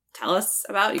you. Tell us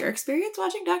about your experience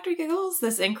watching Dr. Giggles,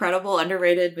 this incredible,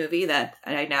 underrated movie that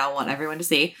I now want everyone to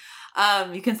see.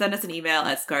 You can send us an email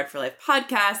at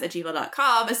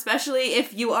scarredforlifepodcast@gmail.com, especially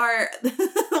if you are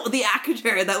the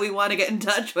actor that we want to get in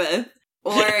touch with.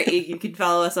 Or you can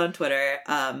follow us on Twitter.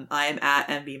 I'm at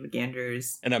MB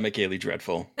McAndrews. And I'm McGailey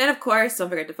Dreadful. And of course, don't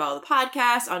forget to follow the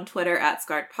podcast on Twitter at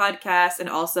Scarred Podcast and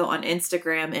also on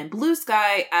Instagram and Blue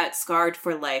Sky at Scarred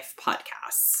for Life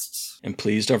Podcast. And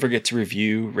please don't forget to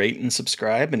review, rate, and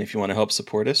subscribe. And if you want to help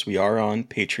support us, we are on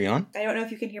Patreon. I don't know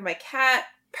if you can hear my cat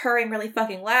purring really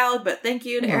fucking loud, but thank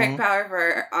you to Eric Power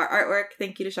for our artwork.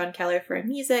 Thank you to Sean Keller for our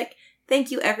music.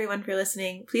 Thank you, everyone, for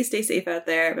listening. Please stay safe out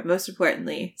there, but most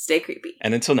importantly, stay creepy.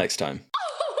 And until next time.